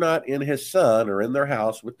astronaut and his son are in their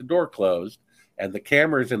house with the door closed, and the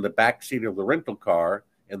camera's in the back seat of the rental car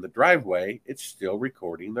in the driveway, it's still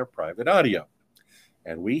recording their private audio.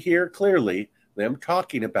 And we hear clearly them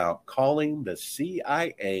talking about calling the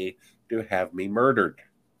CIA to have me murdered,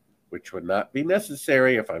 which would not be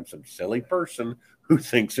necessary if I'm some silly person who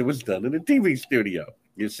thinks it was done in a TV studio.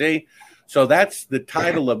 You see? So that's the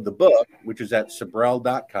title of the book, which is at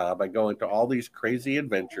Sibrel.com. I go into all these crazy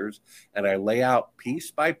adventures, and I lay out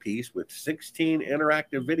piece by piece with 16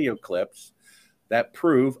 interactive video clips that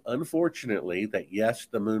prove, unfortunately, that yes,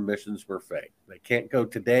 the moon missions were fake. They can't go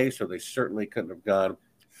today, so they certainly couldn't have gone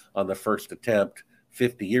on the first attempt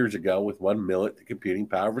 50 years ago with 1 million the computing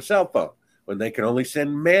power of a cell phone, when they can only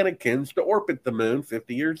send mannequins to orbit the moon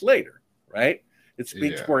 50 years later, right? It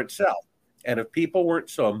speaks for itself. And if people weren't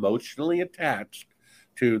so emotionally attached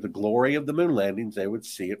to the glory of the moon landings, they would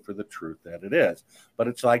see it for the truth that it is. But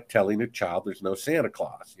it's like telling a child there's no Santa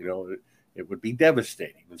Claus. It would be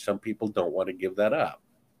devastating, and some people don't want to give that up.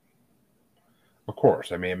 Of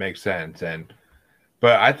course. I mean, it makes sense.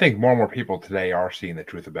 But I think more and more people today are seeing the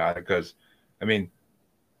truth about it, because, I mean,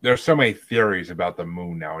 there's so many theories about the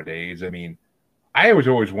moon nowadays. I mean, I was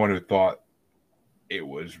always one who thought it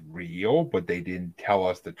was real, but they didn't tell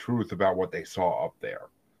us the truth about what they saw up there.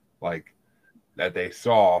 Like, that they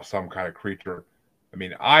saw some kind of creature. I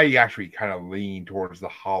mean, I actually kind of lean towards the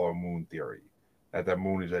hollow moon theory, that the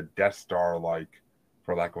moon is a Death Star like,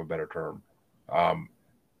 for lack of a better term, um,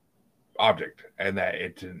 object, and that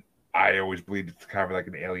it's an. I always believed it's kind of like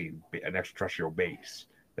an alien, an extraterrestrial base,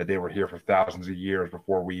 that they were here for thousands of years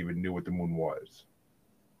before we even knew what the moon was.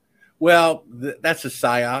 Well, that's a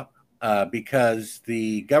psyop because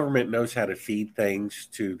the government knows how to feed things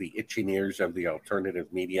to the itching ears of the alternative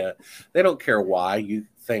media. They don't care why you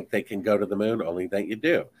think they can go to the moon, only that you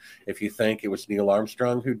do. If you think it was Neil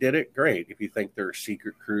Armstrong who did it, great. If you think there are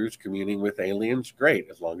secret crews communing with aliens, great,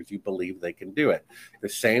 as long as you believe they can do it. The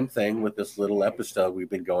same thing with this little episode we've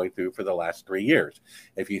been going through for the last 3 years.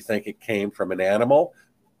 If you think it came from an animal,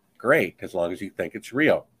 great, as long as you think it's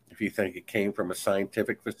real. If you think it came from a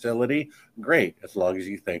scientific facility, great, as long as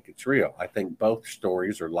you think it's real. I think both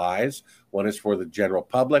stories are lies. One is for the general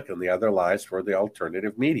public, and the other lies for the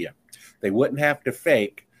alternative media. They wouldn't have to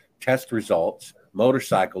fake test results,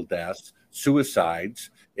 motorcycle deaths, suicides,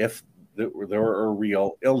 if there were a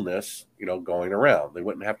real illness, going around. They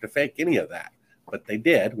wouldn't have to fake any of that. But they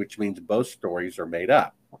did, which means both stories are made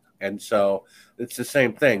up. And so it's the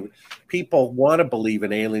same thing. People want to believe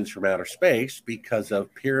in aliens from outer space because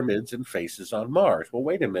of pyramids and faces on Mars. Well,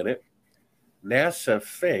 wait a minute. NASA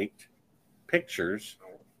faked pictures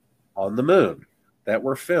on the moon that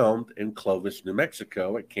were filmed in Clovis, New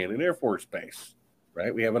Mexico at Cannon Air Force Base,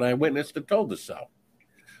 right? We have an eyewitness that told us so.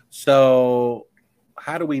 So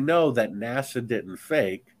how do we know that NASA didn't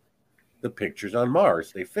fake the pictures on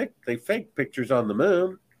Mars? They faked pictures on the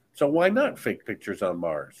moon. So why not fake pictures on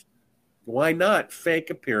Mars? Why not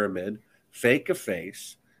fake a pyramid, fake a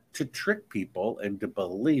face to trick people into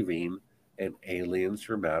believing in aliens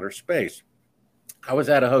from outer space? I was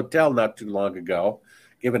at a hotel not too long ago,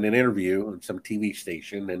 giving an interview on some TV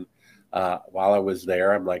station. And while I was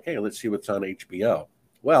there, I'm like, hey, let's see what's on HBO.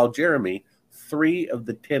 Well, Jeremy, 3 of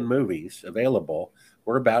the 10 movies available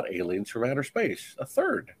were about aliens from outer space, a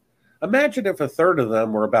third. Imagine if a third of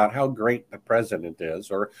them were about how great the president is,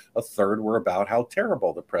 or a third were about how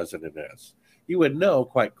terrible the president is. You would know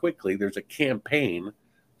quite quickly there's a campaign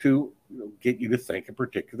to get you to think a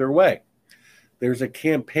particular way. There's a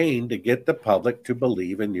campaign to get the public to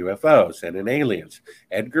believe in UFOs and in aliens.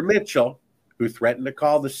 Edgar Mitchell, who threatened to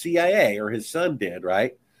call the CIA, or his son did,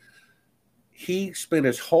 right? He spent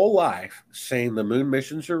his whole life saying the moon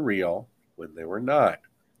missions are real when they were not.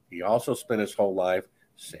 He also spent his whole life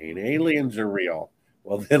saying aliens are real.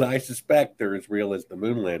 Well, then I suspect they're as real as the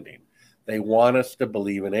moon landing. They want us to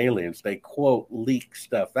believe in aliens. They, quote, leak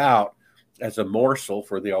stuff out as a morsel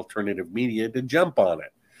for the alternative media to jump on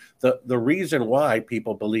it. The reason why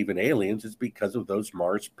people believe in aliens is because of those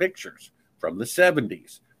Mars pictures from the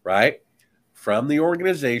 70s, right? From the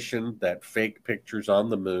organization that faked pictures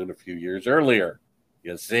on the moon a few years earlier.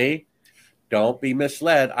 You see? Don't be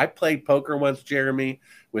misled. I played poker once, Jeremy,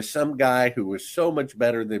 with some guy who was so much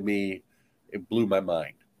better than me, it blew my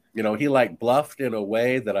mind. He bluffed in a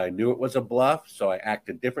way that I knew it was a bluff, so I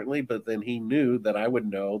acted differently, but then he knew that I would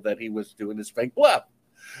know that he was doing his fake bluff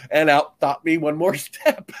and out-thought me one more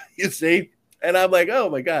step, you see? And I'm like, oh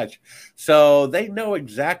my gosh. So they know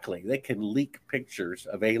exactly. They can leak pictures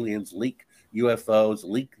of aliens, leak UFOs,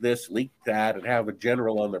 leak this, leak that, and have a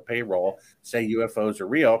general on their payroll say UFOs are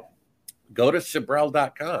real. Go to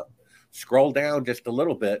Sibrel.com. Scroll down just a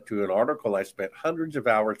little bit to an article I spent hundreds of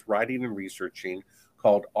hours writing and researching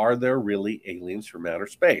called Are There Really Aliens from Outer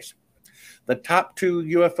Space? The top 2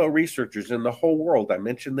 UFO researchers in the whole world, I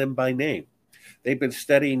mentioned them by name. They've been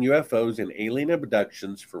studying UFOs and alien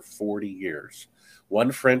abductions for 40 years.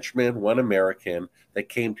 One Frenchman, one American, that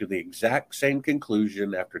came to the exact same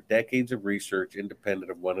conclusion after decades of research independent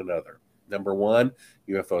of one another. Number 1,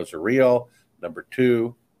 UFOs are real. Number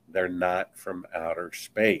 2, they're not from outer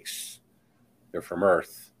space. They're from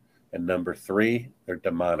Earth. And number 3, they're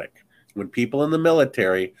demonic. When people in the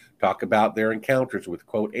military talk about their encounters with,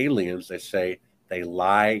 quote, aliens, they say they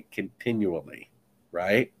lie continually,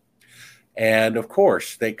 right? And of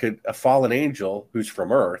course, a fallen angel who's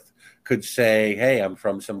from Earth could say, hey, I'm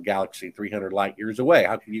from some galaxy 300 light years away.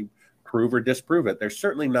 How can you prove or disprove it? They're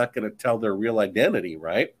certainly not going to tell their real identity,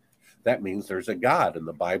 right? That means there's a God and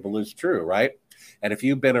the Bible is true, right? And if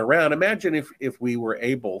you've been around, imagine if we were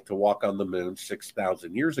able to walk on the moon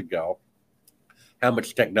 6,000 years ago, how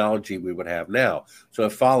much technology we would have now. So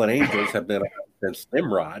if fallen angels have been since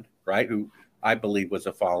Nimrod, right, who I believe was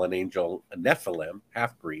a fallen angel, a Nephilim,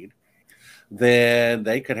 half-breed, then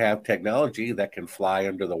they could have technology that can fly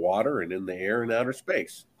under the water and in the air and outer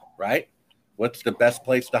space, right? What's the best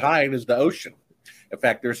place to hide is the ocean. In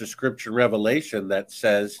fact, there's a scripture in Revelation that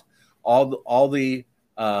says all the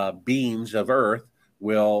beings of earth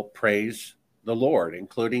will praise the Lord,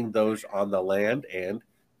 including those on the land and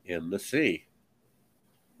in the sea.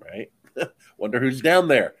 Right? Wonder who's down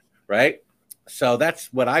there, right? So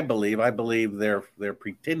that's what I believe. I believe they're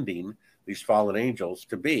pretending, these fallen angels,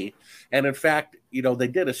 to be. And in fact, they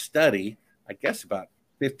did a study, I guess about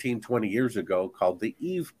 15, 20 years ago, called the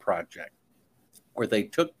Eve Project, where they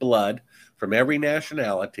took blood from every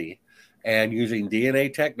nationality, and using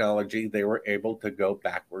DNA technology, they were able to go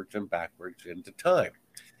backwards and backwards into time.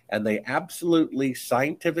 And they absolutely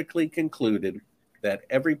scientifically concluded that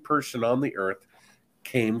every person on the earth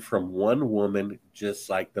came from one woman, just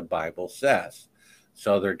like the Bible says.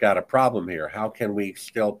 So they've got a problem here. How can we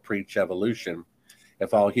still preach evolution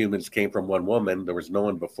if all humans came from one woman? There was no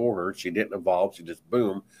one before her. She didn't evolve. She just,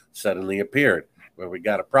 boom, suddenly appeared. Well, we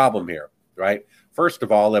got a problem here, right? First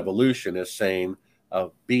of all, evolution is saying a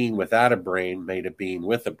being without a brain made a being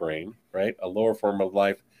with a brain, right? A lower form of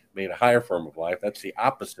life made a higher form of life. That's the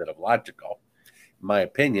opposite of logical. In my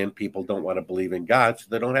opinion, people don't want to believe in God, so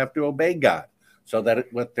they don't have to obey God. So that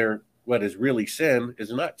what is really sin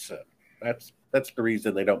is not sin. That's the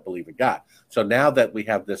reason they don't believe in God. So now that we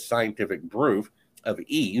have this scientific proof of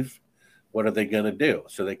Eve, what are they going to do?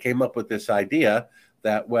 So they came up with this idea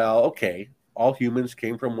that, well, okay, all humans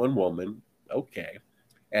came from one woman, okay,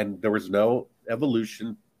 and there was no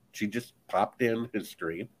evolution. She just popped in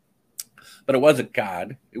history, but it wasn't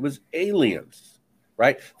God. It was aliens.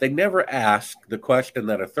 Right? They never asked the question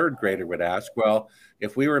that a third grader would ask. Well,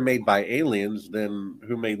 if we were made by aliens, then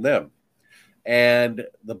who made them? And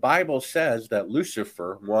the Bible says that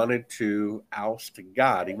Lucifer wanted to oust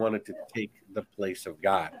God. He wanted to take the place of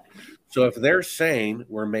God. So if they're saying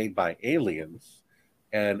we're made by aliens,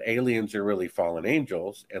 and aliens are really fallen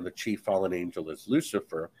angels, and the chief fallen angel is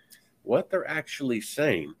Lucifer, what they're actually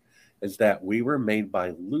saying is that we were made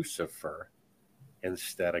by Lucifer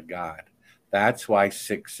instead of God. That's why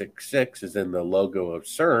 666 is in the logo of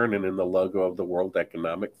CERN and in the logo of the World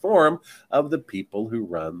Economic Forum of the people who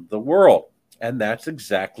run the world. And that's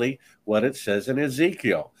exactly what it says in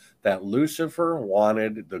Ezekiel, that Lucifer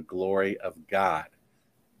wanted the glory of God.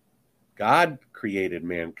 God created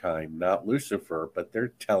mankind, not Lucifer, but they're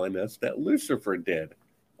telling us that Lucifer did.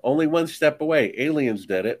 Only one step away. Aliens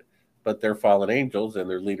did it, but they're fallen angels and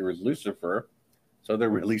their leader is Lucifer. So they're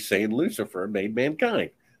really saying Lucifer made mankind.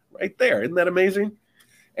 Right there. Isn't that amazing?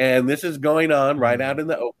 And this is going on right out in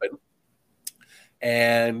the open.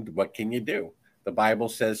 And what can you do? The Bible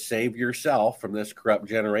says, save yourself from this corrupt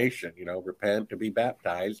generation. Repent to be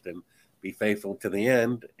baptized and be faithful to the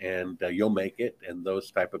end, and you'll make it. And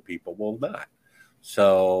those type of people will not.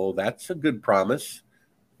 So that's a good promise.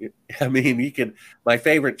 I mean, my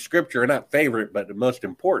favorite scripture, not favorite, but the most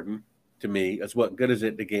important to me is, what good is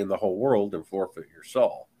it to gain the whole world and forfeit your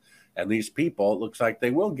soul? And these people, it looks like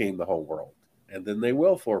they will gain the whole world, and then they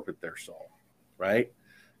will forfeit their soul, right?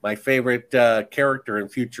 My favorite character in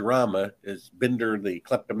Futurama is Bender, the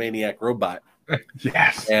kleptomaniac robot.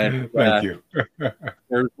 Yes, and thank you.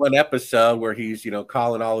 There's one episode where he's,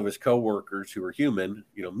 calling all of his coworkers who are human,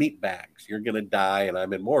 meat bags. You're going to die, and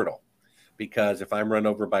I'm immortal. Because if I'm run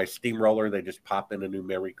over by a steamroller, they just pop in a new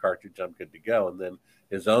memory cartridge. I'm good to go. And then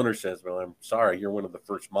his owner says, well, I'm sorry, you're one of the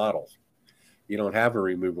first models. You don't have a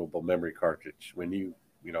removable memory cartridge. When you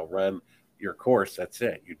run your course, that's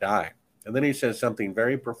it. You die. And then he says something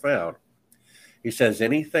very profound. He says,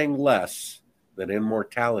 anything less than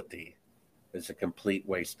immortality is a complete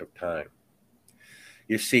waste of time.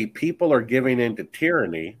 You see, people are giving into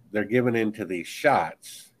tyranny. They're giving into these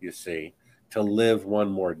shots, you see, to live one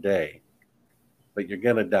more day. But you're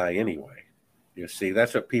going to die anyway. You see,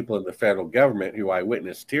 that's what people in the federal government who I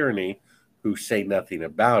witness tyranny, who say nothing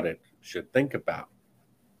about it, should think about.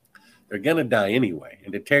 They're going to die anyway.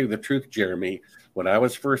 And to tell you the truth, Jeremy, when I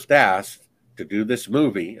was first asked to do this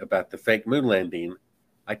movie about the fake moon landing,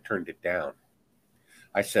 I turned it down.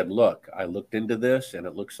 I said, look, I looked into this, and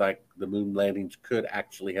it looks like the moon landings could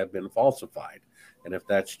actually have been falsified. And if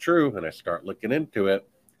that's true, and I start looking into it,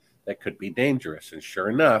 that could be dangerous. And sure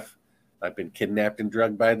enough, I've been kidnapped and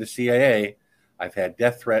drugged by the CIA. I've had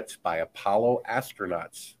death threats by Apollo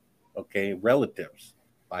astronauts, relatives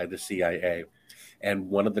by the CIA. And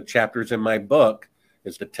one of the chapters in my book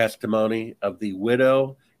is the testimony of the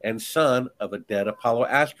widow and son of a dead Apollo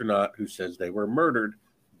astronaut who says they were murdered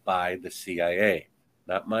by the CIA.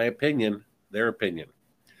 Not my opinion, their opinion.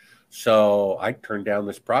 So I turned down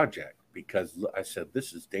this project because I said,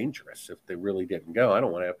 this is dangerous. If they really didn't go,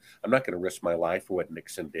 I'm not going to risk my life for what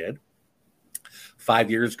Nixon did. 5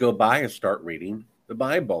 years go by, I start reading the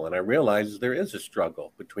Bible, and I realized there is a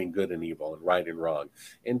struggle between good and evil and right and wrong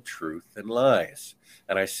and truth and lies.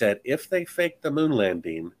 And I said, if they fake the moon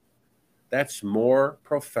landing, that's more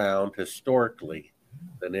profound historically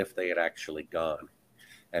than if they had actually gone.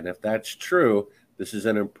 And if that's true, this is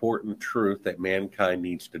an important truth that mankind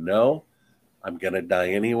needs to know. I'm going to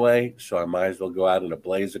die anyway, so I might as well go out in a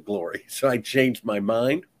blaze of glory. So I changed my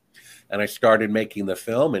mind and I started making the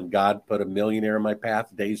film, and God put a millionaire in my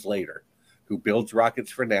path days later who builds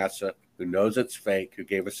rockets for NASA, who knows it's fake, who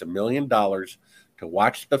gave us $1 million to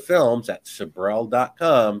watch the films at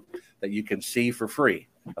Sibrel.com that you can see for free.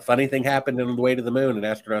 A funny thing happened on the way to the moon, and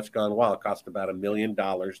astronauts gone wild. It cost about $1 million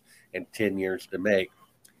and 10 years to make.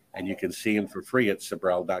 And you can see them for free at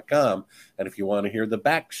Sibrel.com. And if you want to hear the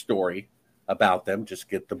backstory about them, just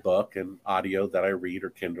get the book and audio that I read or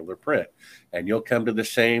Kindle or print. And you'll come to the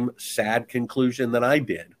same sad conclusion that I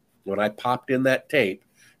did when I popped in that tape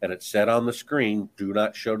and it said on the screen, do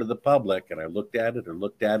not show to the public. And I looked at it,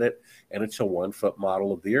 and it's a 1-foot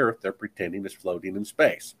model of the Earth they're pretending is floating in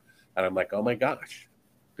space. And I'm like, oh my gosh,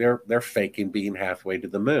 they're faking being halfway to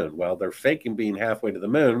the moon. Well, they're faking being halfway to the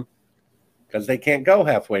moon because they can't go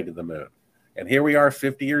halfway to the moon. And here we are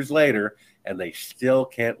 50 years later, and they still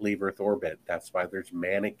can't leave Earth orbit. That's why there's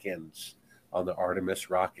mannequins on the Artemis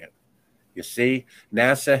rocket. You see,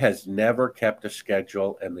 NASA has never kept a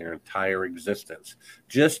schedule in their entire existence.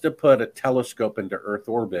 Just to put a telescope into Earth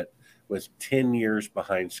orbit was 10 years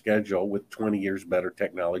behind schedule with 20 years better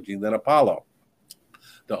technology than Apollo.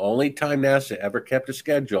 The only time NASA ever kept a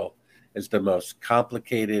schedule is the most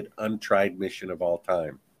complicated, untried mission of all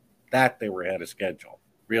time. That they were ahead of schedule.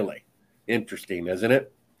 Really interesting, isn't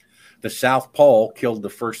it? The South Pole killed the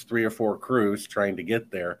first 3 or 4 crews trying to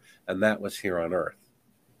get there, and that was here on Earth.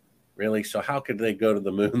 Really? So how could they go to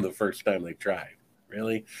the moon the first time they tried?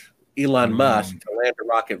 Really? Elon Musk, to land a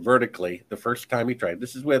rocket vertically, the first time he tried,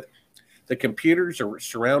 this is with the computers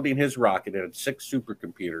surrounding his rocket, it had 6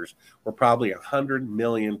 supercomputers, were probably 100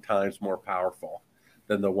 million times more powerful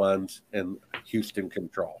than the ones in Houston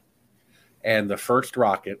control. And the first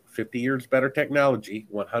rocket, 50 years better technology,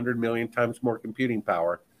 100 million times more computing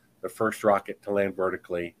power, the first rocket to land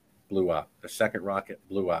vertically blew up. The second rocket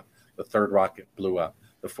blew up. The third rocket blew up.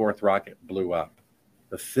 The fourth rocket blew up.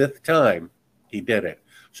 The 5th time he did it.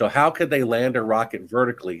 So how could they land a rocket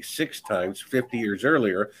vertically 6 times 50 years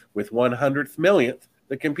earlier with 100th millionth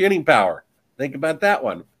the computing power? Think about that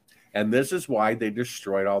one. And this is why they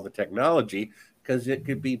destroyed all the technology, because it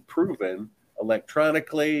could be proven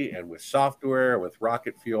electronically and with software, with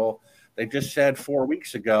rocket fuel. They just said 4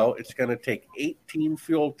 weeks ago it's going to take 18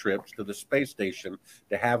 fuel trips to the space station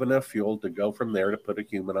to have enough fuel to go from there to put a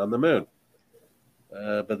human on the moon.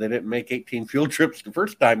 But they didn't make 18 fuel trips the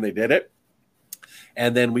first time they did it.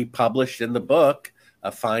 And then we published in the book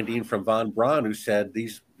a finding from von Braun, who said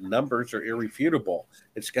these numbers are irrefutable.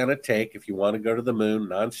 It's going to take, if you want to go to the moon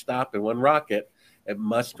nonstop in one rocket, it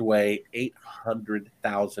must weigh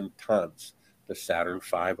 800,000 tons. The Saturn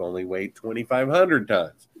V only weighed 2,500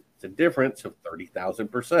 tons. It's a difference of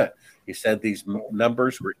 30,000%. He said these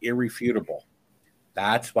numbers were irrefutable.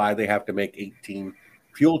 That's why they have to make 18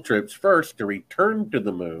 fuel trips first to return to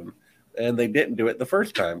the moon. And they didn't do it the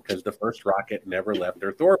first time because the first rocket never left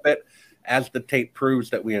Earth orbit, as the tape proves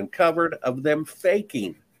that we uncovered of them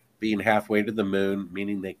faking being halfway to the moon,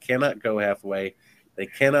 meaning they cannot go halfway, they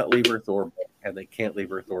cannot leave Earth orbit, and they can't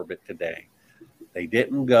leave Earth orbit today. They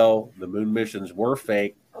didn't go. The moon missions were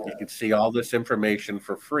fake. You can see all this information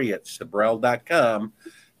for free at Sibrel.com.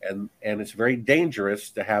 And it's very dangerous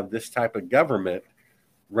to have this type of government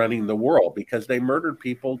running the world because they murdered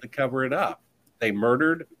people to cover it up. They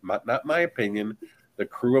murdered, not my opinion, the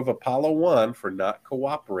crew of Apollo 1 for not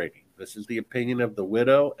cooperating. This is the opinion of the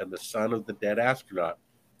widow and the son of the dead astronaut.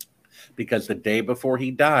 Because the day before he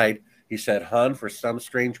died, he said, "Hon, for some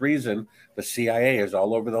strange reason, the CIA is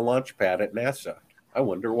all over the launch pad at NASA. I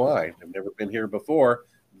wonder why. I've never been here before."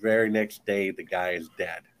 Very next day, the guy is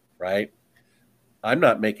dead, right? I'm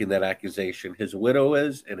not making that accusation. His widow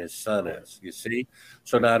is, and his son is, you see?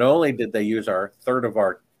 So not only did they use a third of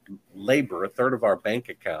our labor, a third of our bank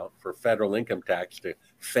account for federal income tax to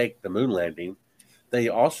fake the moon landing, they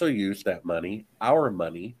also used that money, our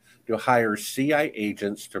money, to hire CIA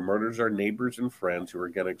agents to murder our neighbors and friends who are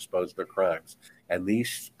going to expose their crimes. And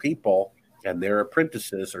these people and their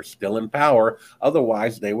apprentices are still in power.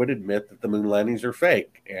 Otherwise, they would admit that the moon landings are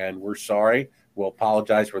fake. And we're sorry. We'll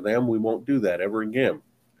apologize for them. We won't do that ever again.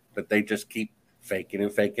 But they just keep faking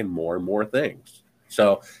and faking more and more things.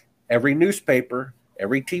 So every newspaper,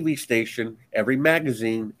 every TV station, every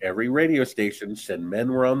magazine, every radio station said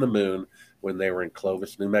men were on the moon when they were in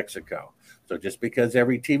Clovis, New Mexico. So just because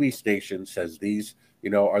every TV station says these,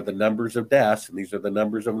 are the numbers of deaths and these are the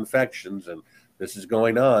numbers of infections and this is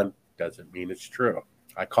going on, doesn't mean it's true.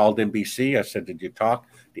 I called NBC. I said, did you talk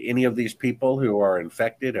to any of these people who are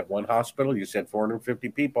infected at one hospital? You said 450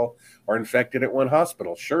 people are infected at one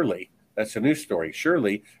hospital. Surely that's a news story.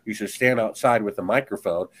 Surely you should stand outside with a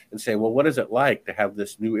microphone and say, well, what is it like to have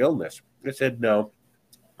this new illness? I said, no,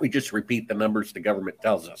 we just repeat the numbers the government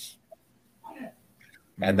tells us.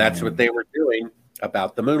 And that's what they were doing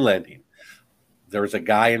about the moon landing. There was a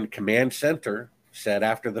guy in command center said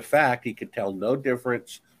after the fact he could tell no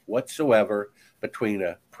difference whatsoever between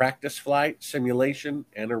a practice flight simulation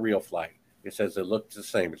and a real flight. He says it looks the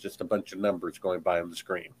same. It's just a bunch of numbers going by on the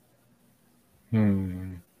screen.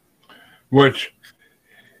 Which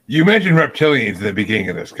you mentioned reptilians at the beginning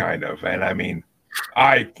of this kind of, and I mean,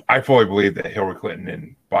 I fully believe that Hillary Clinton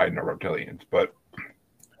and Biden are reptilians, but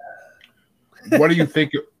what do you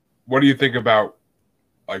think? What do you think about,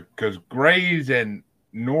 like, because Greys and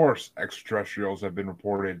Norse extraterrestrials have been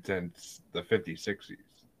reported since the 50s, 60s?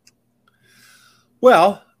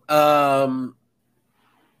 Well,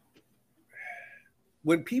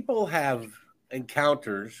 when people have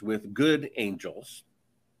encounters with good angels,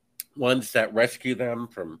 ones that rescue them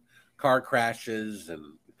from car crashes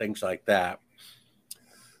and things like that,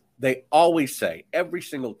 they always say, every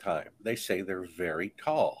single time, they say they're very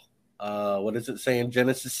tall. What does it say in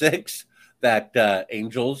Genesis 6? That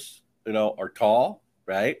angels, are tall,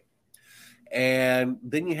 right? And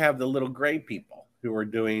then you have the little gray people who are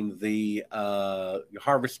doing the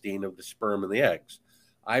harvesting of the sperm and the eggs.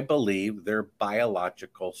 I believe they're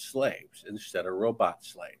biological slaves instead of robot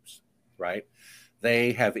slaves, right?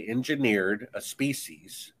 They have engineered a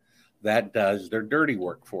species that does their dirty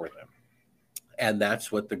work for them. And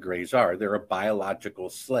that's what the Greys are. They're a biological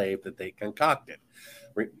slave that they concocted.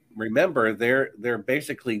 Remember, they're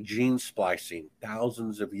basically gene splicing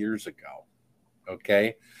thousands of years ago,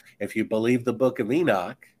 okay? If you believe the book of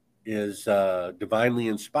Enoch is divinely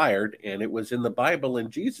inspired, and it was in the Bible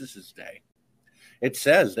in Jesus's day, it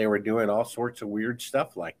says they were doing all sorts of weird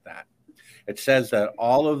stuff like that. It says that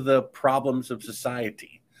all of the problems of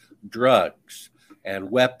society, drugs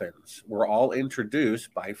and weapons, were all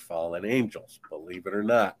introduced by fallen angels, believe it or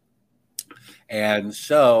not. And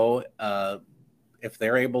so if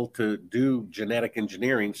they're able to do genetic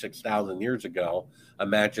engineering 6,000 years ago,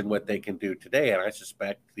 imagine what they can do today. And I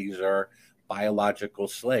suspect these are biological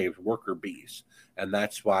slaves, worker bees. And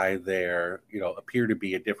that's why they're, appear to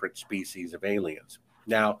be a different species of aliens.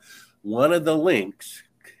 Now, one of the links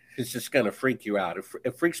is just going to freak you out.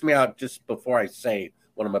 It freaks me out just before I say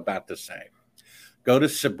what I'm about to say. Go to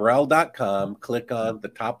Sibrel.com, click on the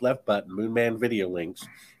top left button, Moonman video links,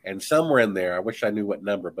 and somewhere in there, I wish I knew what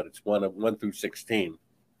number, but it's 1 through 16.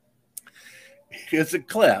 Here's a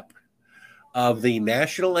clip of the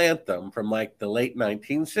national anthem from like the late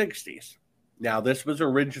 1960s. Now, this was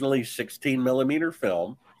originally 16 millimeter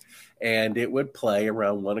film, and it would play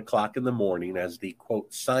around 1 o'clock in the morning as the,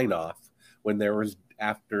 quote, sign off when there was,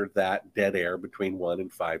 after that, dead air between 1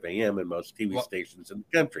 and 5 a.m. in most TV stations in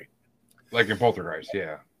the country. Like in Poltergeist,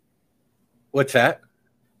 yeah. What's that?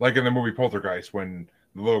 Like in the movie Poltergeist, when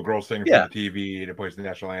the little girl's singing from the TV and it plays the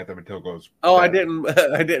national anthem until it goes. Oh, I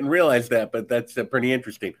didn't realize that, but that's pretty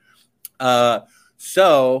interesting.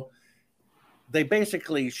 So they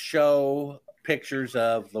basically show pictures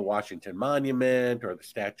of the Washington Monument or the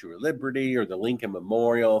Statue of Liberty or the Lincoln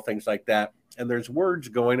Memorial, things like that. And there's words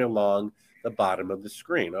going along the bottom of the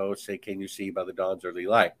screen. Oh, say, can you see by the dawn's early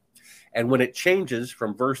light? And when it changes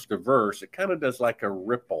from verse to verse, it kind of does like a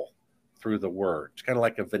ripple through the words, kind of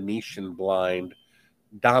like a Venetian blind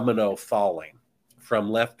domino falling from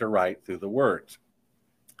left to right through the words.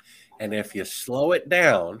 And if you slow it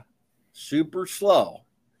down, super slow,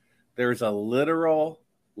 there's a literal,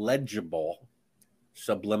 legible,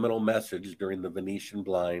 subliminal message during the Venetian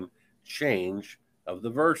blind change of the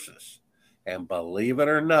verses. And believe it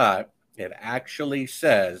or not, it actually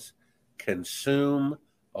says, consume,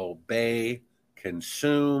 obey,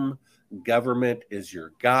 consume, government is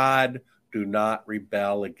your God. Do not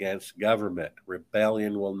rebel against government.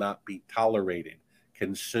 Rebellion will not be tolerated.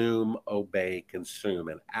 Consume, obey, consume.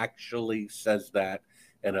 And actually says that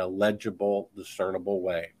in a legible, discernible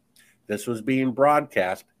way. This was being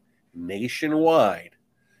broadcast nationwide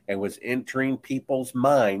and was entering people's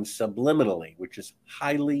minds subliminally, which is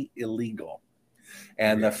highly illegal.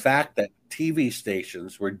 And the fact that TV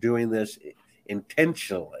stations were doing this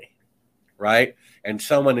intentionally, right? And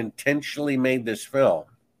someone intentionally made this film,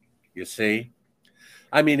 you see?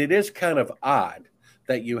 I mean, it is kind of odd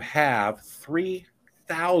that you have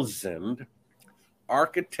 3,000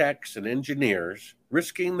 architects and engineers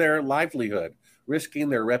risking their livelihood, risking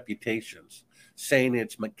their reputations, saying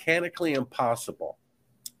it's mechanically impossible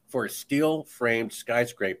for a steel-framed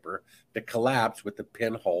skyscraper to collapse with a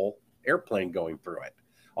pinhole airplane going through it.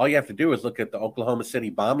 All you have to do is look at the Oklahoma City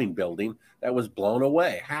bombing building that was blown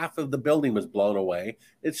away. Half of the building was blown away.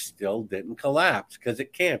 It still didn't collapse because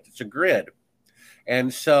it can't. It's a grid.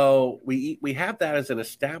 And so we have that as an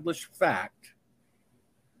established fact,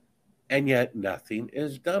 and yet nothing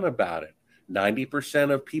is done about it.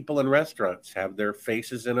 90% of people in restaurants have their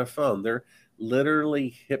faces in a phone. They're literally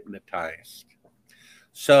hypnotized.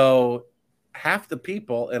 So half the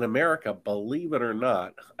people in America, believe it or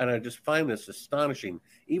not, and I just find this astonishing,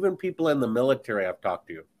 even people in the military I've talked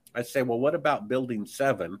to, I say, well, what about Building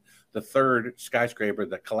 7, the third skyscraper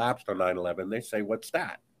that collapsed on 9/11? They say, what's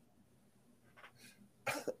that?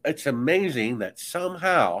 It's amazing that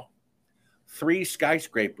somehow 3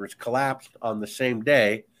 skyscrapers collapsed on the same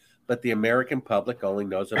day, but the American public only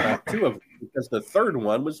knows about 2 of them because the third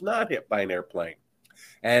one was not hit by an airplane.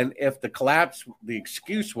 And if the collapse, the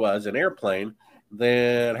excuse was an airplane,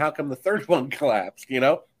 then how come the third one collapsed,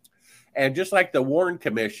 And just like the Warren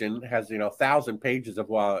Commission has, 1,000 pages of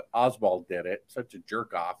why Oswald did it, such a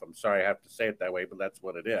jerk off. I'm sorry I have to say it that way, but that's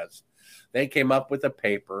what it is. They came up with a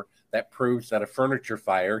paper that proves that a furniture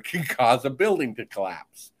fire can cause a building to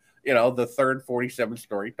collapse. The third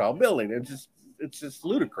 47-story tall building. It's just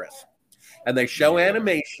ludicrous. And they show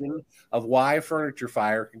animation of why a furniture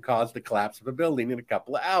fire can cause the collapse of a building in a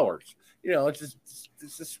couple of hours. It's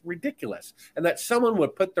just ridiculous. And that someone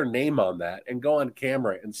would put their name on that and go on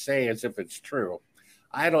camera and say as if it's true.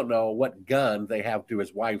 I don't know what gun they have to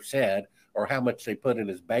his wife's head or how much they put in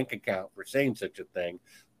his bank account for saying such a thing,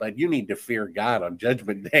 but you need to fear God on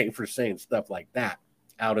Judgment Day for saying stuff like that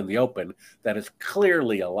out in the open that is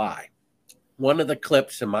clearly a lie. One of the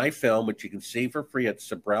clips in my film, which you can see for free at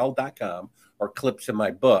Sibrel.com, or clips in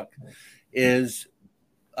my book, is,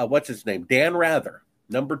 what's his name? Dan Rather,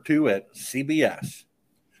 number 2 at CBS,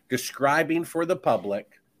 describing for the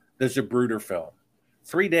public the Zapruder film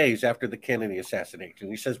 3 days after the Kennedy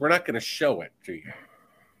assassination. He says, we're not going to show it to you,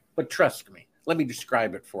 but trust me, let me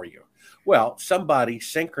describe it for you. Well, somebody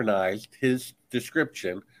synchronized his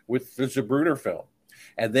description with the Zapruder film.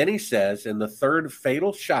 And then he says, in the third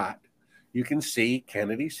fatal shot, you can see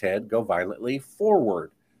Kennedy's head go violently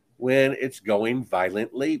forward when it's going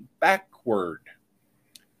violently backward.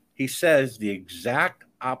 He says the exact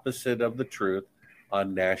opposite of the truth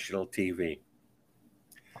on national TV.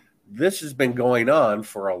 This has been going on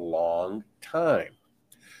for a long time.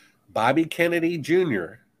 Bobby Kennedy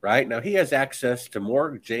Jr., right? Now, he has access to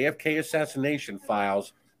more JFK assassination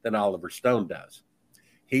files than Oliver Stone does.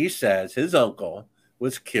 He says his uncle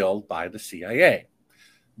was killed by the CIA.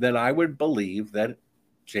 Then I would believe that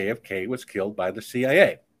JFK was killed by the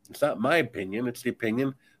CIA. It's not my opinion. It's the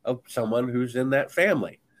opinion of someone who's in that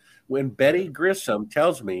family. When Betty Grissom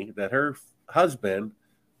tells me that her husband,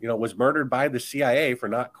 was murdered by the CIA for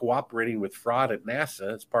not cooperating with fraud at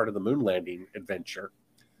NASA as part of the moon landing adventure,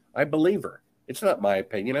 I believe her. It's not my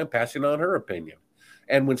opinion. I'm passing on her opinion.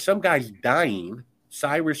 And when some guy's dying,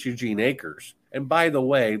 Cyrus Eugene Akers, and by the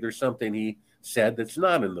way, there's something he said that's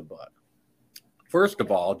not in the book. First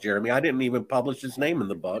of all, Jeremy, I didn't even publish his name in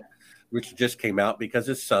the book, which just came out because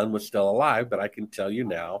his son was still alive, but I can tell you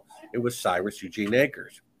now it was Cyrus Eugene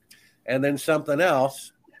Akers. And then something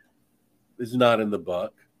else is not in the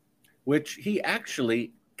book, which he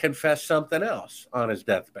actually confessed something else on his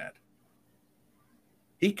deathbed.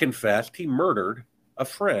 He confessed he murdered a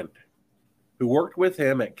friend who worked with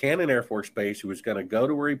him at Cannon Air Force Base, who was going to go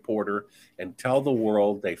to a reporter and tell the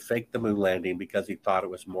world they faked the moon landing because he thought it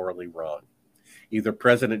was morally wrong. Either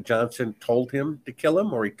President Johnson told him to kill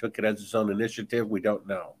him or he took it as his own initiative. We don't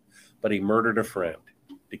know. But he murdered a friend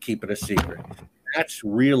to keep it a secret. That's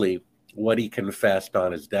really what he confessed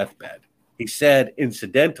on his deathbed. He said,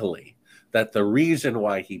 incidentally, that the reason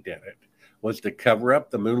why he did it was to cover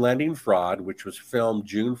up the moon landing fraud, which was filmed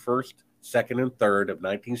June 1st, 2nd, and 3rd of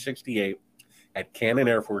 1968 at Cannon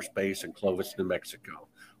Air Force Base in Clovis, New Mexico.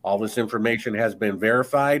 All this information has been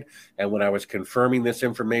verified, and when I was confirming this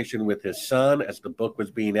information with his son as the book was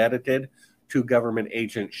being edited, 2 government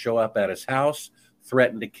agents show up at his house,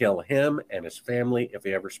 threatened to kill him and his family if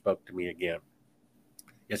he ever spoke to me again.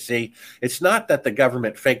 You see, it's not that the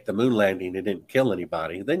government faked the moon landing and didn't kill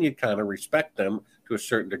anybody. Then you kind of respect them to a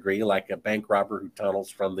certain degree, like a bank robber who tunnels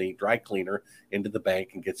from the dry cleaner into the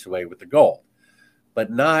bank and gets away with the gold. But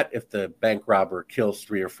not if the bank robber kills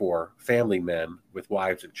 3 or 4 family men with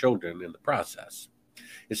wives and children in the process.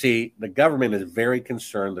 You see, the government is very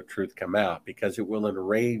concerned the truth come out because it will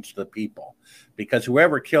enrage the people. Because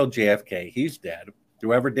whoever killed JFK, he's dead.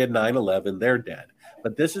 Whoever did 9/11, they're dead.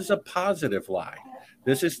 But this is a positive lie.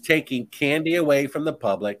 This is taking candy away from the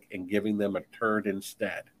public and giving them a turd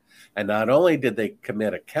instead. And not only did they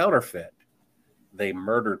commit a counterfeit, they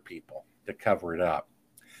murdered people to cover it up.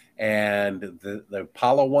 And the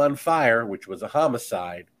Apollo 1 fire, which was a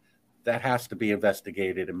homicide, that has to be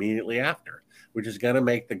investigated immediately after, which is going to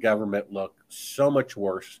make the government look so much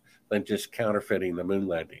worse than just counterfeiting the moon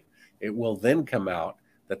landing. It will then come out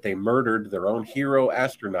that they murdered their own hero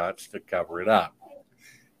astronauts to cover it up.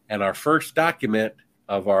 And our first document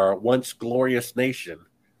of our once glorious nation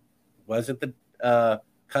wasn't the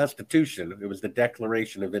Constitution, it was the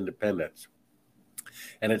Declaration of Independence.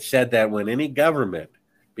 And it said that when any government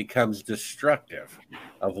becomes destructive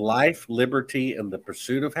of life, liberty, and the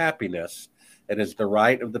pursuit of happiness, it is the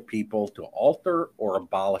right of the people to alter or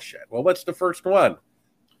abolish it. Well, what's the first one?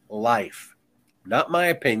 Life. Not my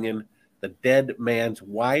opinion. The dead man's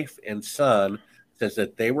wife and son says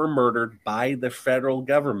that they were murdered by the federal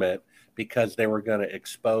government because they were going to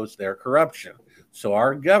expose their corruption. So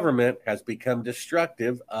our government has become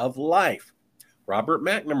destructive of life. Robert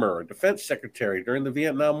McNamara, defense secretary during the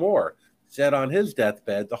Vietnam War, said on his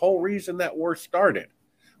deathbed the whole reason that war started,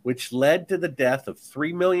 which led to the death of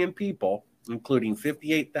 3 million people, including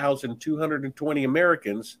 58,220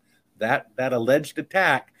 Americans, that alleged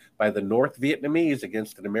attack by the North Vietnamese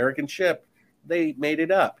against an American ship, they made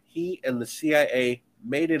it up. He and the CIA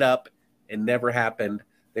made it up. It never happened.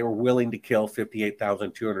 They were willing to kill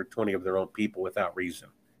 58,220 of their own people without reason.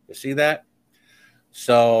 You see that?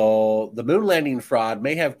 So the moon landing fraud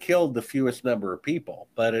may have killed the fewest number of people,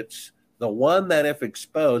 but it's the one that, if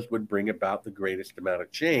exposed, would bring about the greatest amount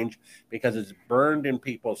of change because it's burned in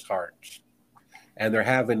people's hearts. And they're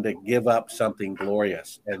having to give up something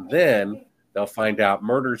glorious. And then they'll find out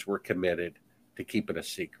murders were committed to keep it a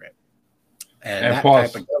secret. And that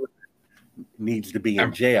plus, type of government needs to be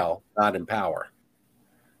in jail, not in power.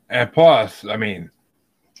 And plus, I mean,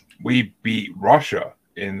 we beat Russia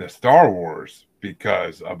in the Star Wars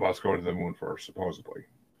because of us going to the moon first, supposedly.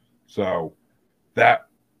 So that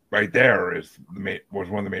right there was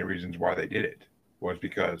one of the main reasons why they did it, was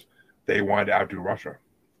because they wanted to outdo Russia.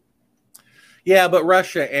 Yeah, but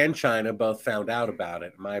Russia and China both found out about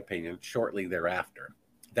it, in my opinion, shortly thereafter.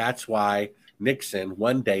 That's why Nixon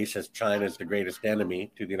one day says China is the greatest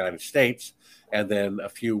enemy to the United States, and then a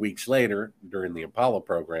few weeks later, during the Apollo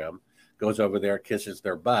program, goes over there, kisses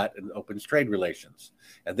their butt, and opens trade relations.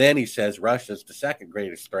 And then he says Russia's the second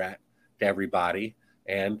greatest threat to everybody,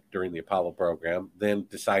 and during the Apollo program, then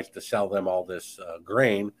decides to sell them all this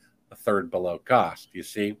grain a third below cost. You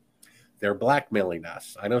see, they're blackmailing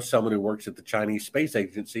us. I know someone who works at the Chinese Space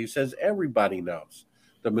Agency says everybody knows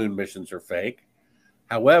the moon missions are fake.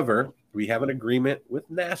 However, we have an agreement with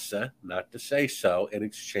NASA not to say so in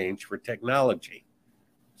exchange for technology.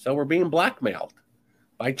 So we're being blackmailed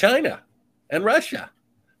by China and Russia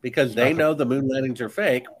because they know the moon landings are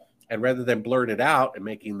fake. And rather than blurt it out and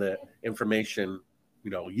making the information,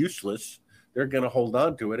 useless, they're going to hold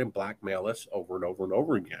on to it and blackmail us over and over and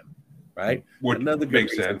over again. Right? Would another good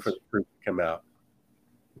make reason sense for the proof to come out.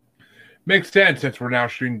 Makes sense since we're now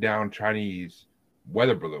shooting down Chinese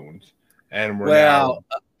weather balloons and we're now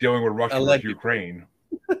dealing with Russia versus Ukraine.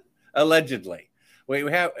 Allegedly.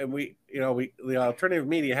 The alternative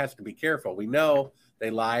media has to be careful. We know they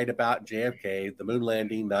lied about JFK, the moon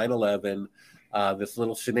landing, 9/11, this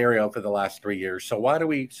little scenario for the last 3 years. So why do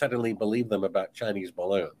we suddenly believe them about Chinese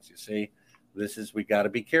balloons? You see, we got to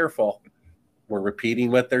be careful. We're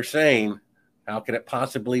repeating what they're saying. How can it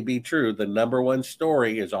possibly be true? The number one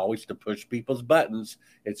story is always to push people's buttons.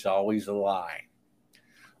 It's always a lie.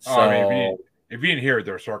 So, I mean, if you didn't hear it,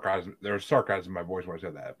 there was sarcasm in my voice when I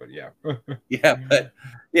said that, but yeah.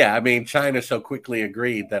 I mean, China so quickly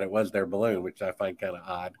agreed that it was their balloon, which I find kind of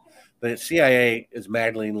odd. The CIA is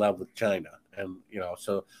madly in love with China, and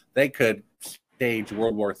so they could stage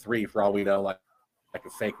World War III for all we know, like a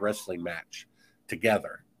fake wrestling match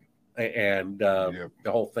together. And the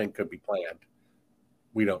whole thing could be planned.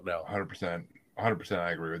 We don't know. 100%.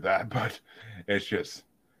 I agree with that. But it's just,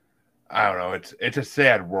 I don't know. It's a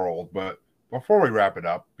sad world. But before we wrap it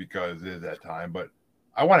up, because it is that time, but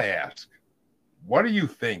I want to ask, what do you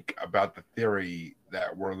think about the theory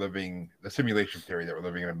that the simulation theory that we're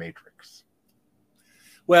living in a matrix?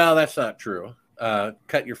 Well, that's not true.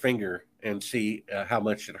 Cut your finger and see how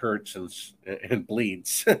much it hurts and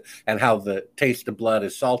bleeds and how the taste of blood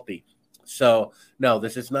is salty. So, no,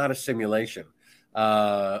 this is not a simulation.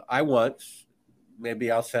 I once,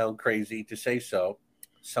 maybe I'll sound crazy to say so,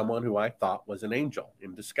 someone who I thought was an angel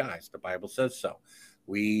in disguise. The Bible says so.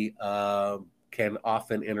 We can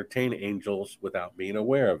often entertain angels without being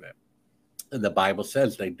aware of it. And the Bible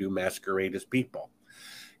says they do masquerade as people.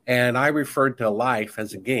 And I referred to life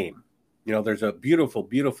as a game. You know, there's a beautiful,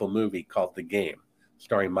 beautiful movie called The Game,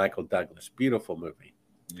 starring Michael Douglas. Beautiful movie.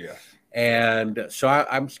 Yes. And so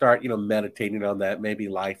I'm meditating on that. Maybe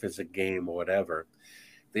life is a game or whatever.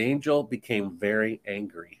 The angel became very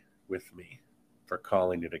angry with me for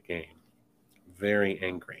calling it a game. Very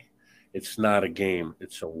angry. It's not a game,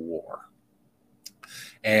 it's a war.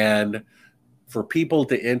 And for people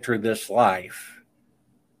to enter this life,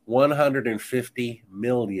 150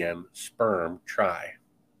 million sperm try,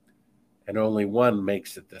 and only one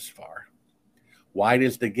makes it this far. Wide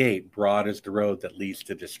is the gate, broad is the road that leads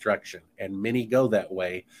to destruction, and many go that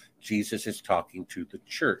way. Jesus is talking to the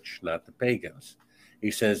church, not the pagans.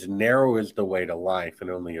 He says, narrow is the way to life, and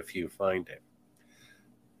only a few find it.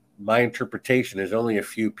 My interpretation is only a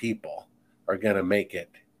few people are going to make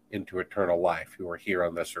it into eternal life who are here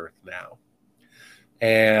on this earth now.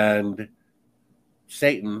 And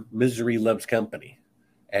Satan, misery loves company,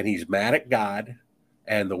 and he's mad at God.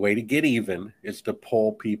 And the way to get even is to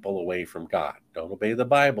pull people away from God. Don't obey the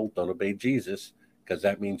Bible. Don't obey Jesus, because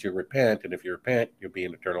that means you repent. And if you repent, you'll be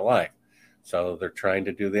in eternal life. So they're trying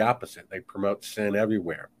to do the opposite. They promote sin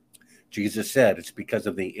everywhere. Jesus said it's because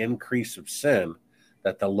of the increase of sin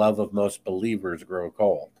that the love of most believers grow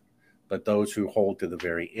cold. But those who hold to the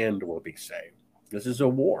very end will be saved. This is a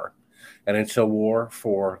war. And it's a war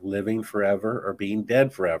for living forever or being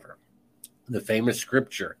dead forever. The famous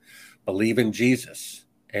scripture, believe in Jesus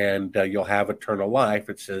and you'll have eternal life.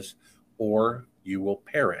 It says, or you will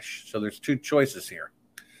perish. So there's two choices here.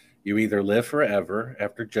 You either live forever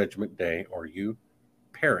after judgment day or you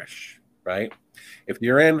perish, right? If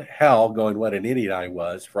you're in hell going, what an idiot I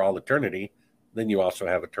was for all eternity, then you also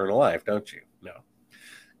have eternal life, don't you? No.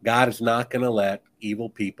 God is not going to let evil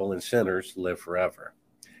people and sinners live forever.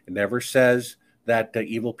 It never says that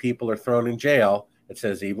evil people are thrown in jail. It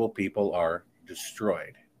says evil people are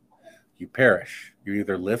destroyed. You perish. You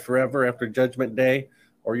either live forever after judgment day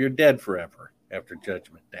or you're dead forever after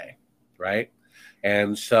judgment day, right?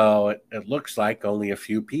 And so it looks like only a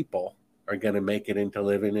few people are going to make it into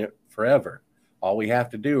living it forever. All we have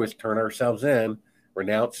to do is turn ourselves in,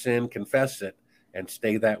 renounce sin, confess it, and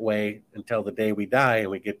stay that way until the day we die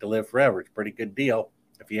and we get to live forever. It's a pretty good deal,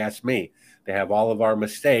 if you ask me, to have all of our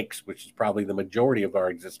mistakes, which is probably the majority of our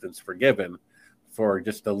existence, forgiven for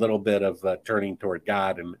just a little bit of turning toward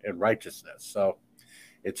God and righteousness. So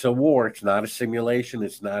it's a war. It's not a simulation.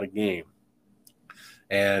 It's not a game.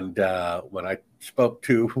 And when I spoke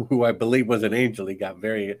to who I believe was an angel, he got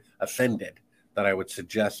very offended that I would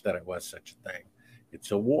suggest that it was such a thing.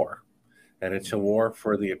 It's a war, and it's a war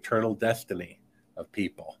for the eternal destiny of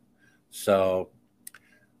people. So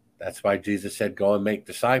that's why Jesus said, go and make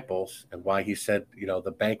disciples, and why he said,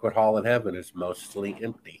 the banquet hall in heaven is mostly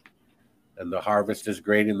empty, and the harvest is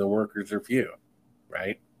great and the workers are few,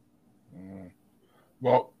 right?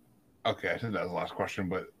 Well, okay, I said that was the last question,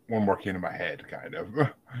 but one more came to my head, kind of.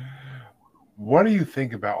 What do you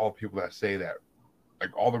think about all the people that say that,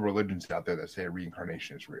 like all the religions out there that say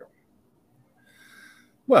reincarnation is real?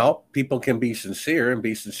 Well, people can be sincere and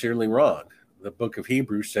be sincerely wrong. The book of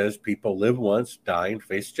Hebrews says people live once, die, and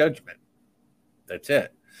face judgment. That's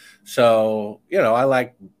it. So, I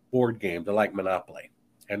like board games. I like Monopoly.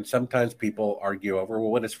 And sometimes people argue over,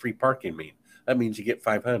 well, what does free parking mean? That means you get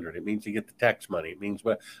 500. It means you get the tax money. It means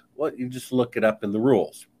well, you just look it up in the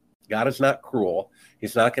rules. God is not cruel.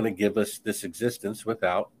 He's not going to give us this existence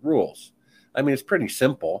without rules. I mean, it's pretty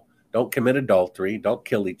simple. Don't commit adultery. Don't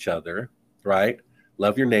kill each other, right?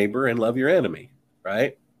 Love your neighbor and love your enemy,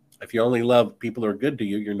 right? If you only love people who are good to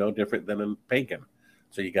you, you're no different than a pagan.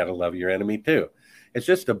 So you got to love your enemy too. It's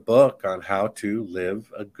just a book on how to live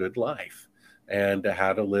a good life and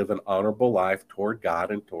how to live an honorable life toward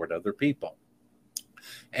God and toward other people.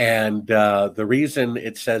 And the reason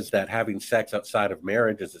it says that having sex outside of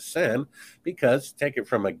marriage is a sin, because take it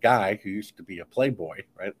from a guy who used to be a playboy,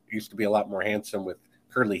 right? Used to be a lot more handsome with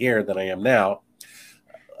curly hair than I am now.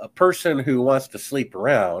 A person who wants to sleep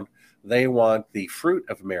around, they want the fruit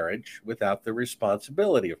of marriage without the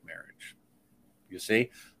responsibility of marriage. You see,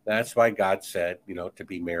 that's why God said, to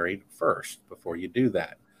be married first before you do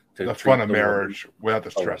that. The fun of marriage without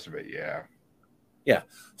the stress of it, yeah. Yeah.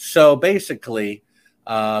 So basically,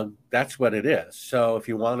 that's what it is. So if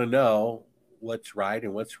you want to know what's right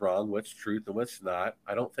and what's wrong, what's truth and what's not,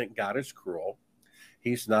 I don't think God is cruel.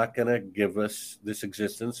 He's not going to give us this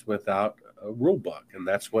existence without a rule book, and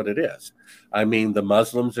that's what it is. I mean, the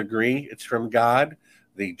Muslims agree it's from God,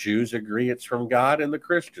 the Jews agree it's from God, and the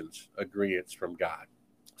Christians agree it's from God.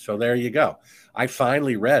 So there you go. I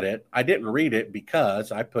finally read it. I didn't read it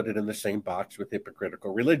because I put it in the same box with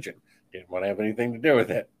hypocritical religion. Didn't want to have anything to do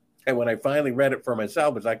with it. And when I finally read it for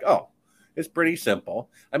myself, it's like, oh, it's pretty simple.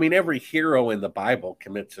 I mean, every hero in the Bible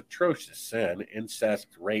commits atrocious sin, incest,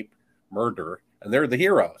 rape, murder, and they're the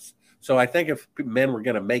heroes. So I think if men were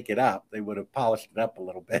going to make it up, they would have polished it up a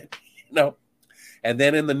little bit, you know. And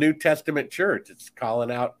then in the New Testament church, it's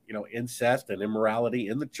calling out, incest and immorality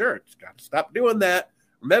in the church. Got to stop doing that.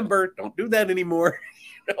 Remember, don't do that anymore.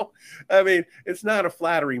 I mean, it's not a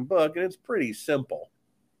flattering book, and it's pretty simple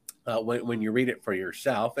when you read it for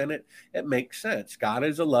yourself, and it makes sense. God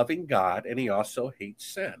is a loving God, and he also hates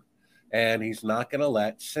sin, and he's not going to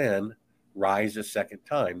let sin rise a second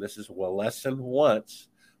time. This is a lesson once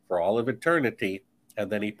for all of eternity,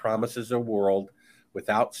 and then he promises a world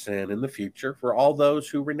without sin in the future for all those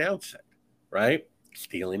who renounce it, right?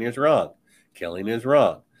 Stealing is wrong. Killing is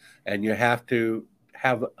wrong. And you have to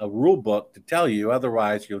have a rule book to tell you.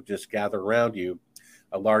 Otherwise, you'll just gather around you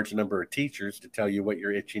a large number of teachers to tell you what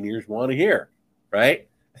your itching ears want to hear, right?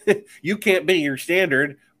 You can't be your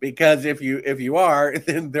standard, because if you are,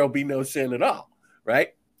 then there'll be no sin at all, right?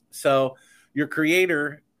 So your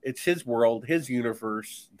creator, it's his world, his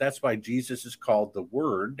universe. That's why Jesus is called the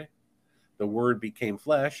Word. The Word became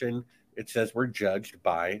flesh, and it says we're judged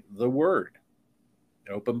by the Word.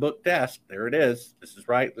 Open book test. There it is. This is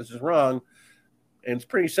right. This is wrong. And it's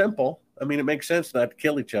pretty simple. I mean, it makes sense not to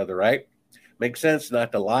kill each other, right? Makes sense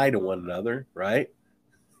not to lie to one another, right?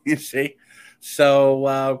 You see?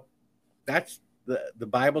 So that's the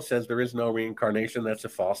Bible says there is no reincarnation. That's a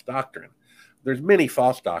false doctrine. There's many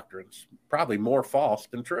false doctrines, probably more false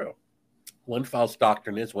than true. One false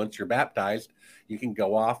doctrine is once you're baptized, you can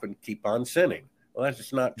go off and keep on sinning. Well, that's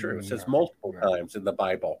just not true. It says multiple times in the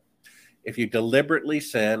Bible, if you deliberately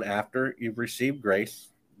sin after you've received grace,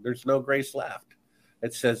 there's no grace left.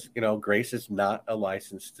 It says, grace is not a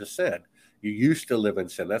license to sin. You used to live in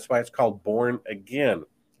sin. That's why it's called born again,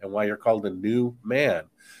 and why you're called a new man.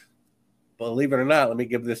 Believe it or not, let me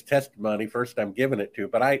give this testimony. First, I'm giving it to,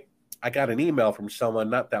 but I got an email from someone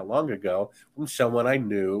not that long ago, from someone I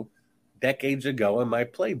knew decades ago in my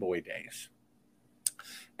Playboy days.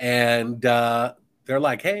 And they're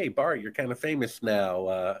like, hey, Bart, you're kind of famous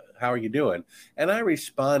now. How are you doing? And I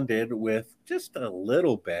responded with just a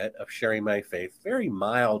little bit of sharing my faith, very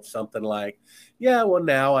mild, something like, yeah, well,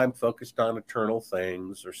 now I'm focused on eternal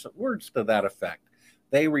things, or some words to that effect.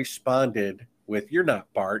 They responded with, you're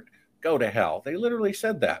not Bart, go to hell. They literally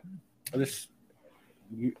said that.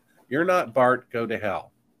 You're not Bart, go to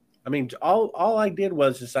hell. I mean, all I did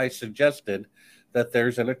was I suggested that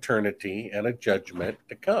there's an eternity and a judgment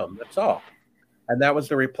to come. That's all. And that was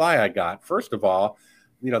the reply I got. First of all,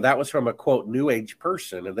 that was from a, quote, new age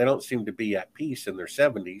person, and they don't seem to be at peace in their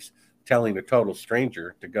 70s telling a total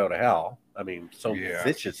stranger to go to hell. I mean, so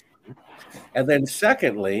vicious. And then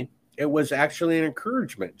secondly, it was actually an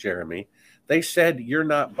encouragement, Jeremy. They said, you're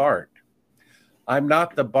not Bart. I'm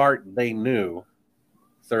not the Bart they knew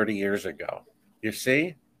 30 years ago. You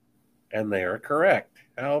see? And they are correct.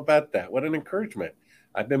 How about that? What an encouragement.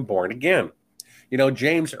 I've been born again.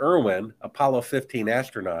 James Irwin, Apollo 15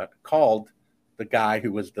 astronaut, called the guy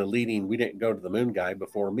who was the leading "we didn't go to the moon" guy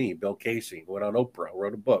before me, Bill Casey, went on Oprah,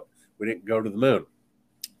 wrote a book, "We Didn't Go to the Moon."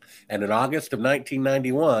 And in August of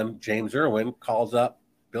 1991, James Irwin calls up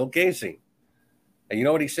Bill Casey. And you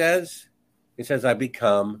know what he says? He says, I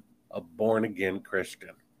become a born-again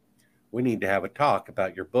Christian. We need to have a talk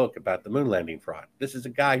about your book about the moon landing fraud. This is a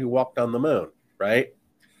guy who walked on the moon, right?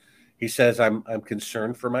 He says, I'm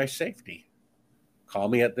concerned for my safety. Call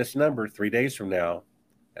me at this number 3 days from now.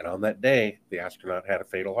 And on that day, the astronaut had a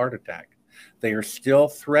fatal heart attack. They are still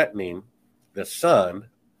threatening the son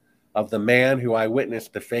of the man who I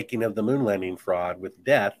witnessed the faking of the moon landing fraud with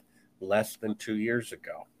death less than 2 years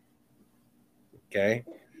ago. Okay?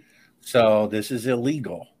 So this is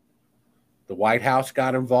illegal. The White House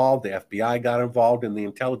got involved, the FBI got involved, and the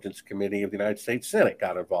Intelligence Committee of the United States Senate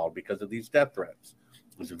got involved because of these death threats.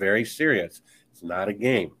 It's very serious. It's not a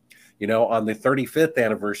game. On the 35th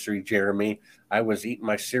anniversary, Jeremy, I was eating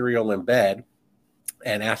my cereal in bed,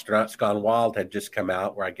 and Astronauts Gone Wild had just come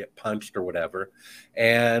out, where I get punched or whatever.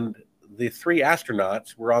 And the three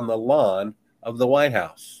astronauts were on the lawn of the White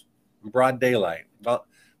House, in broad daylight,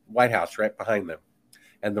 White House right behind them.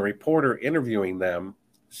 And the reporter interviewing them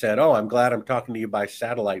said, oh, I'm glad I'm talking to you by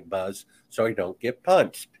satellite, Buzz, so I don't get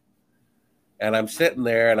punched. And I'm sitting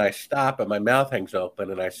there, and I stop, and my mouth hangs open,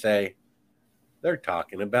 and I say, they're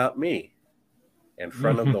talking about me in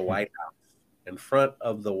front of the White House. In front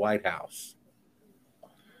of the White House.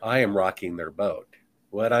 I am rocking their boat.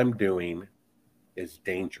 What I'm doing is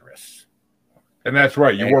dangerous. And that's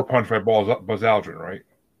right. You were punched by Buzz Aldrin, right?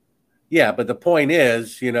 Yeah, but the point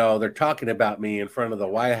is, they're talking about me in front of the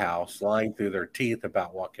White House, lying through their teeth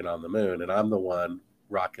about walking on the moon, and I'm the one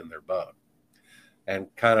rocking their boat.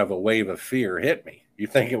 And kind of a wave of fear hit me. You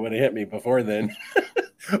think it would have hit me before then.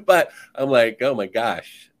 But I'm like, oh my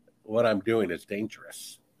gosh, what I'm doing is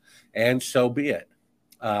dangerous. And so be it.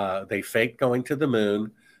 They faked going to the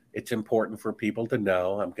moon. It's important for people to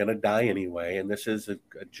know I'm going to die anyway, and this is a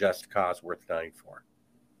just cause worth dying for.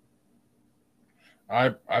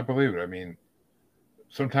 I believe it. I mean,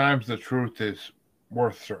 sometimes the truth is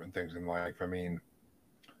worth certain things in life. I mean,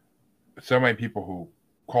 so many people who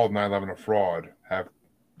called 9/11 a fraud have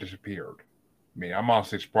disappeared. I mean, I'm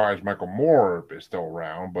honestly surprised Michael Moore is still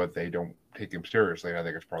around, but they don't take him seriously. I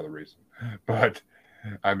think it's part of the reason. But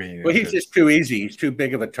I mean, Well, he's just too easy. He's too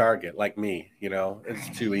big of a target, like me.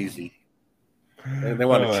 It's too easy, and they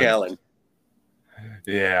want to challenge.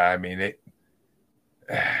 Yeah, I mean,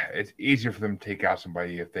 it's easier for them to take out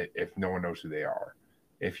somebody if no one knows who they are.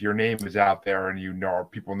 If your name is out there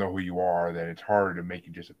and people know who you are, then it's harder to make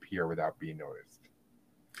you disappear without being noticed.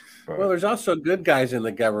 But, well, there's also good guys in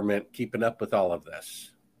the government keeping up with all of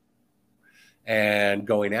this and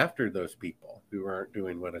going after those people who aren't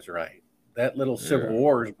doing what is right. That little civil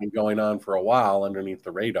war has been going on for a while underneath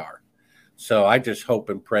the radar. So I just hope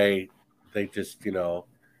and pray they just,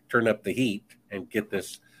 turn up the heat and get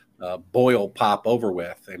this boil pop over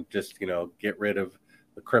with and just, get rid of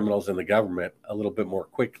the criminals in the government a little bit more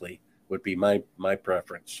quickly would be my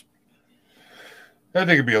preference. I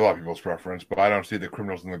think it'd be a lot of people's preference, but I don't see the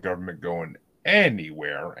criminals in the government going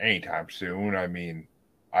anywhere anytime soon. I mean,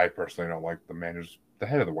 I personally don't like the man who's the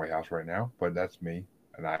head of the White House right now, but that's me.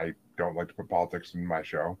 And I don't like to put politics in my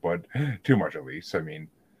show, but too much at least. I mean,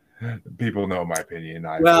 people know my opinion.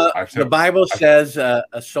 The Bible says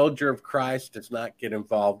a soldier of Christ does not get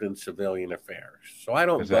involved in civilian affairs. So I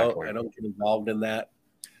don't vote. I don't get involved in that.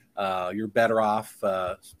 You're better off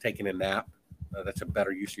taking a nap. That's a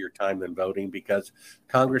better use of your time than voting because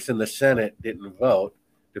Congress and the Senate didn't vote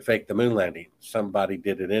to fake the moon landing. Somebody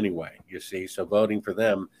did it anyway, you see. So voting for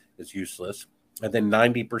them is useless. And then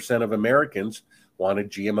 90% of Americans wanted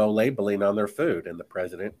GMO labeling on their food, and the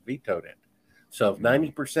president vetoed it. So if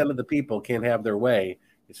 90% of the people can't have their way,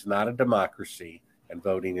 it's not a democracy, and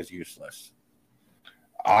voting is useless.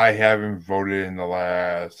 I haven't voted in the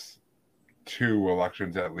last 2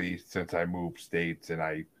 elections at least since I moved states, and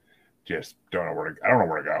I just don't know where to. I don't know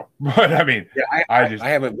where to go. But I mean, yeah, I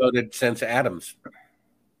haven't voted since Adams.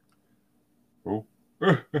 Who?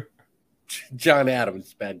 John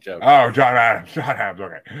Adams, bad joke. Oh, John Adams. John Adams.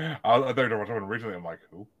 Okay, I thought there was someone recently. I'm like,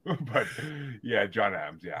 who? But yeah, John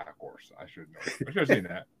Adams. Yeah, of course. I should know. I should have seen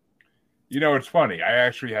that. It's funny. I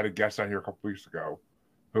actually had a guest on here a couple weeks ago,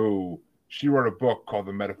 who she wrote a book called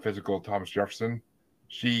The Metaphysical Thomas Jefferson.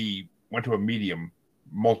 She went to a medium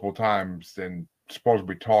multiple times and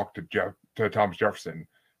supposedly talked to Thomas Jefferson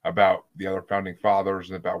about the other founding fathers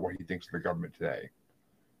and about what he thinks of the government today.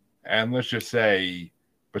 And let's just say,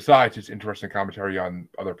 besides his interesting commentary on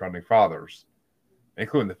other founding fathers,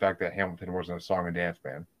 including the fact that Hamilton wasn't a song and dance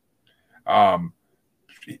man,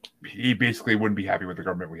 he basically wouldn't be happy with the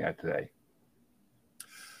government we had today.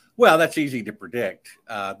 Well, that's easy to predict.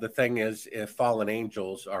 The thing is, if fallen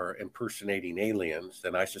angels are impersonating aliens,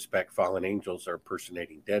 then I suspect fallen angels are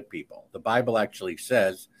impersonating dead people. The Bible actually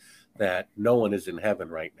says that no one is in heaven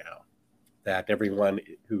right now, that everyone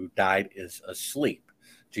who died is asleep.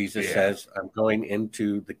 Jesus says, I'm going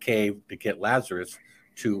into the cave to get Lazarus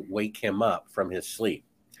to wake him up from his sleep.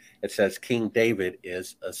 It says King David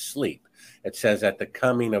is asleep. It says at the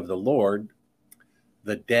coming of the Lord,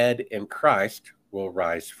 the dead in Christ will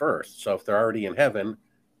rise first. So if they're already in heaven,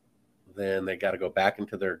 then they got to go back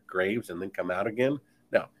into their graves and then come out again.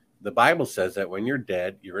 No, the Bible says that when you're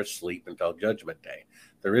dead, you're asleep until Judgment Day.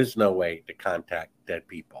 There is no way to contact dead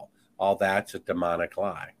people. All that's a demonic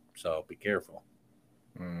lie. So be careful.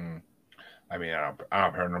 I mean, I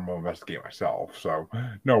don't paranormal investigate myself, so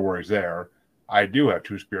no worries there. I do have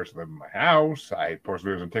 2 spirits that live in my house. I post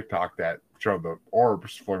videos on TikTok that show the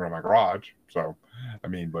orbs floating around my garage. So, I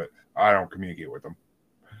mean, but I don't communicate with them.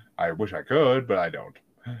 I wish I could, but I don't.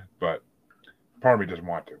 But part of me doesn't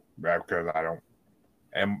want to because I don't.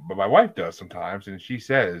 But my wife does sometimes, and she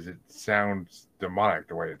says it sounds demonic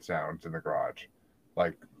the way it sounds in the garage.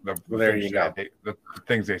 Like the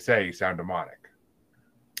things they say sound demonic.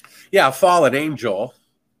 Yeah, a fallen angel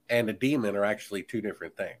and a demon are actually 2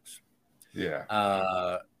 different things.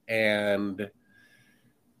 Yeah. And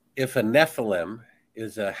if a Nephilim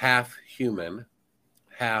is a half human,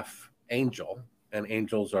 half angel, and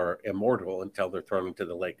angels are immortal until they're thrown into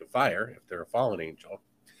the lake of fire, if they're a fallen angel,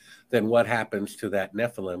 then what happens to that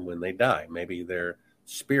Nephilim when they die? Maybe their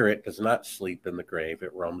spirit does not sleep in the grave,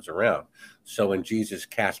 it roams around. So when Jesus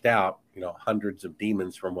cast out, hundreds of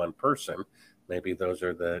demons from one person, maybe those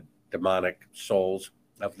are the demonic souls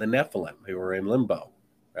of the Nephilim who are in limbo,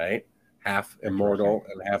 right? Half immortal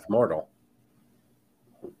and half mortal.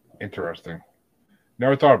 Interesting.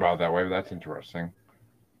 Never thought about it that way, but that's interesting.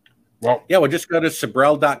 Well, just go to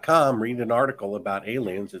Sibrel.com, read an article about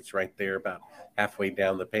aliens. It's right there about halfway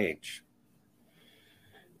down the page.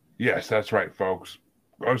 Yes, that's right, folks.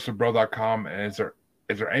 Go to Sibrel.com. And is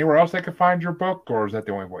there anywhere else they can find your book, or is that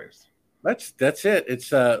the only place? That's it. It's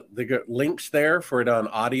they got links there for it on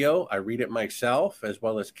audio. I read it myself, as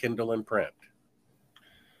well as Kindle and print.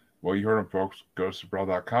 Well, you heard them, folks. Go to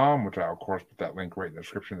Sibrel.com, which I'll, of course, put that link right in the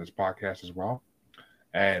description of this podcast as well.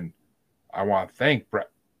 And I want to thank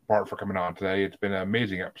Bart for coming on today. It's been an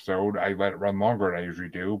amazing episode. I let it run longer than I usually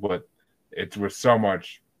do, but it was so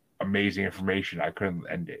much amazing information, I couldn't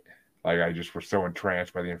end it. Like, I just was so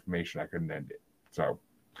entranced by the information, I couldn't end it. So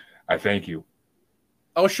I thank you.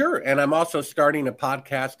 Oh, sure. And I'm also starting a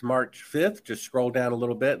podcast March 5th. Just scroll down a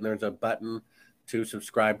little bit, and there's a button to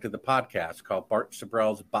subscribe to the podcast called Bart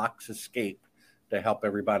Sibrel's Box Escape, to help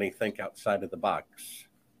everybody think outside of the box.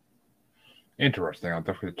 Interesting. I'll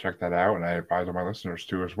definitely check that out, and I advise all my listeners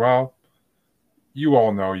to as well. You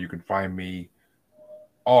all know you can find me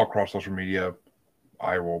all across social media.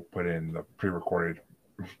 I will put in the pre-recorded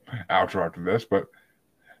outro after this, but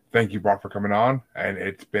thank you, Bart, for coming on, and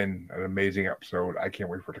it's been an amazing episode. I can't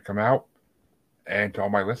wait for it to come out. And to all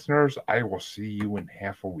my listeners, I will see you in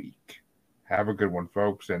half a week. Have a good one,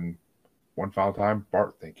 folks, and one final time,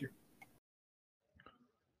 Bart, thank you.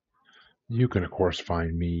 You can, of course,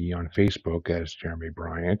 find me on Facebook as Jeremy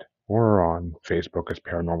Bryant, or on Facebook as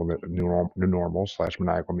Paranormal New Normal /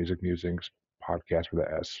 Maniacal Music Musings Podcast with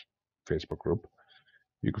the S Facebook group.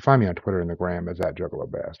 You can find me on Twitter and the Gram as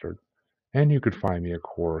 @JuggaloBastard. And you can find me, of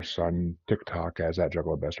course, on TikTok as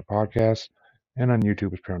 @JuggaloBastard Podcast, and on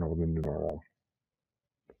YouTube as Paranormal New Normal.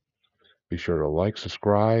 Be sure to like,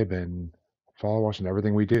 subscribe, and follow us in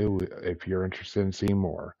everything we do if you're interested in seeing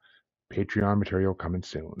more. Patreon material coming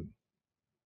soon.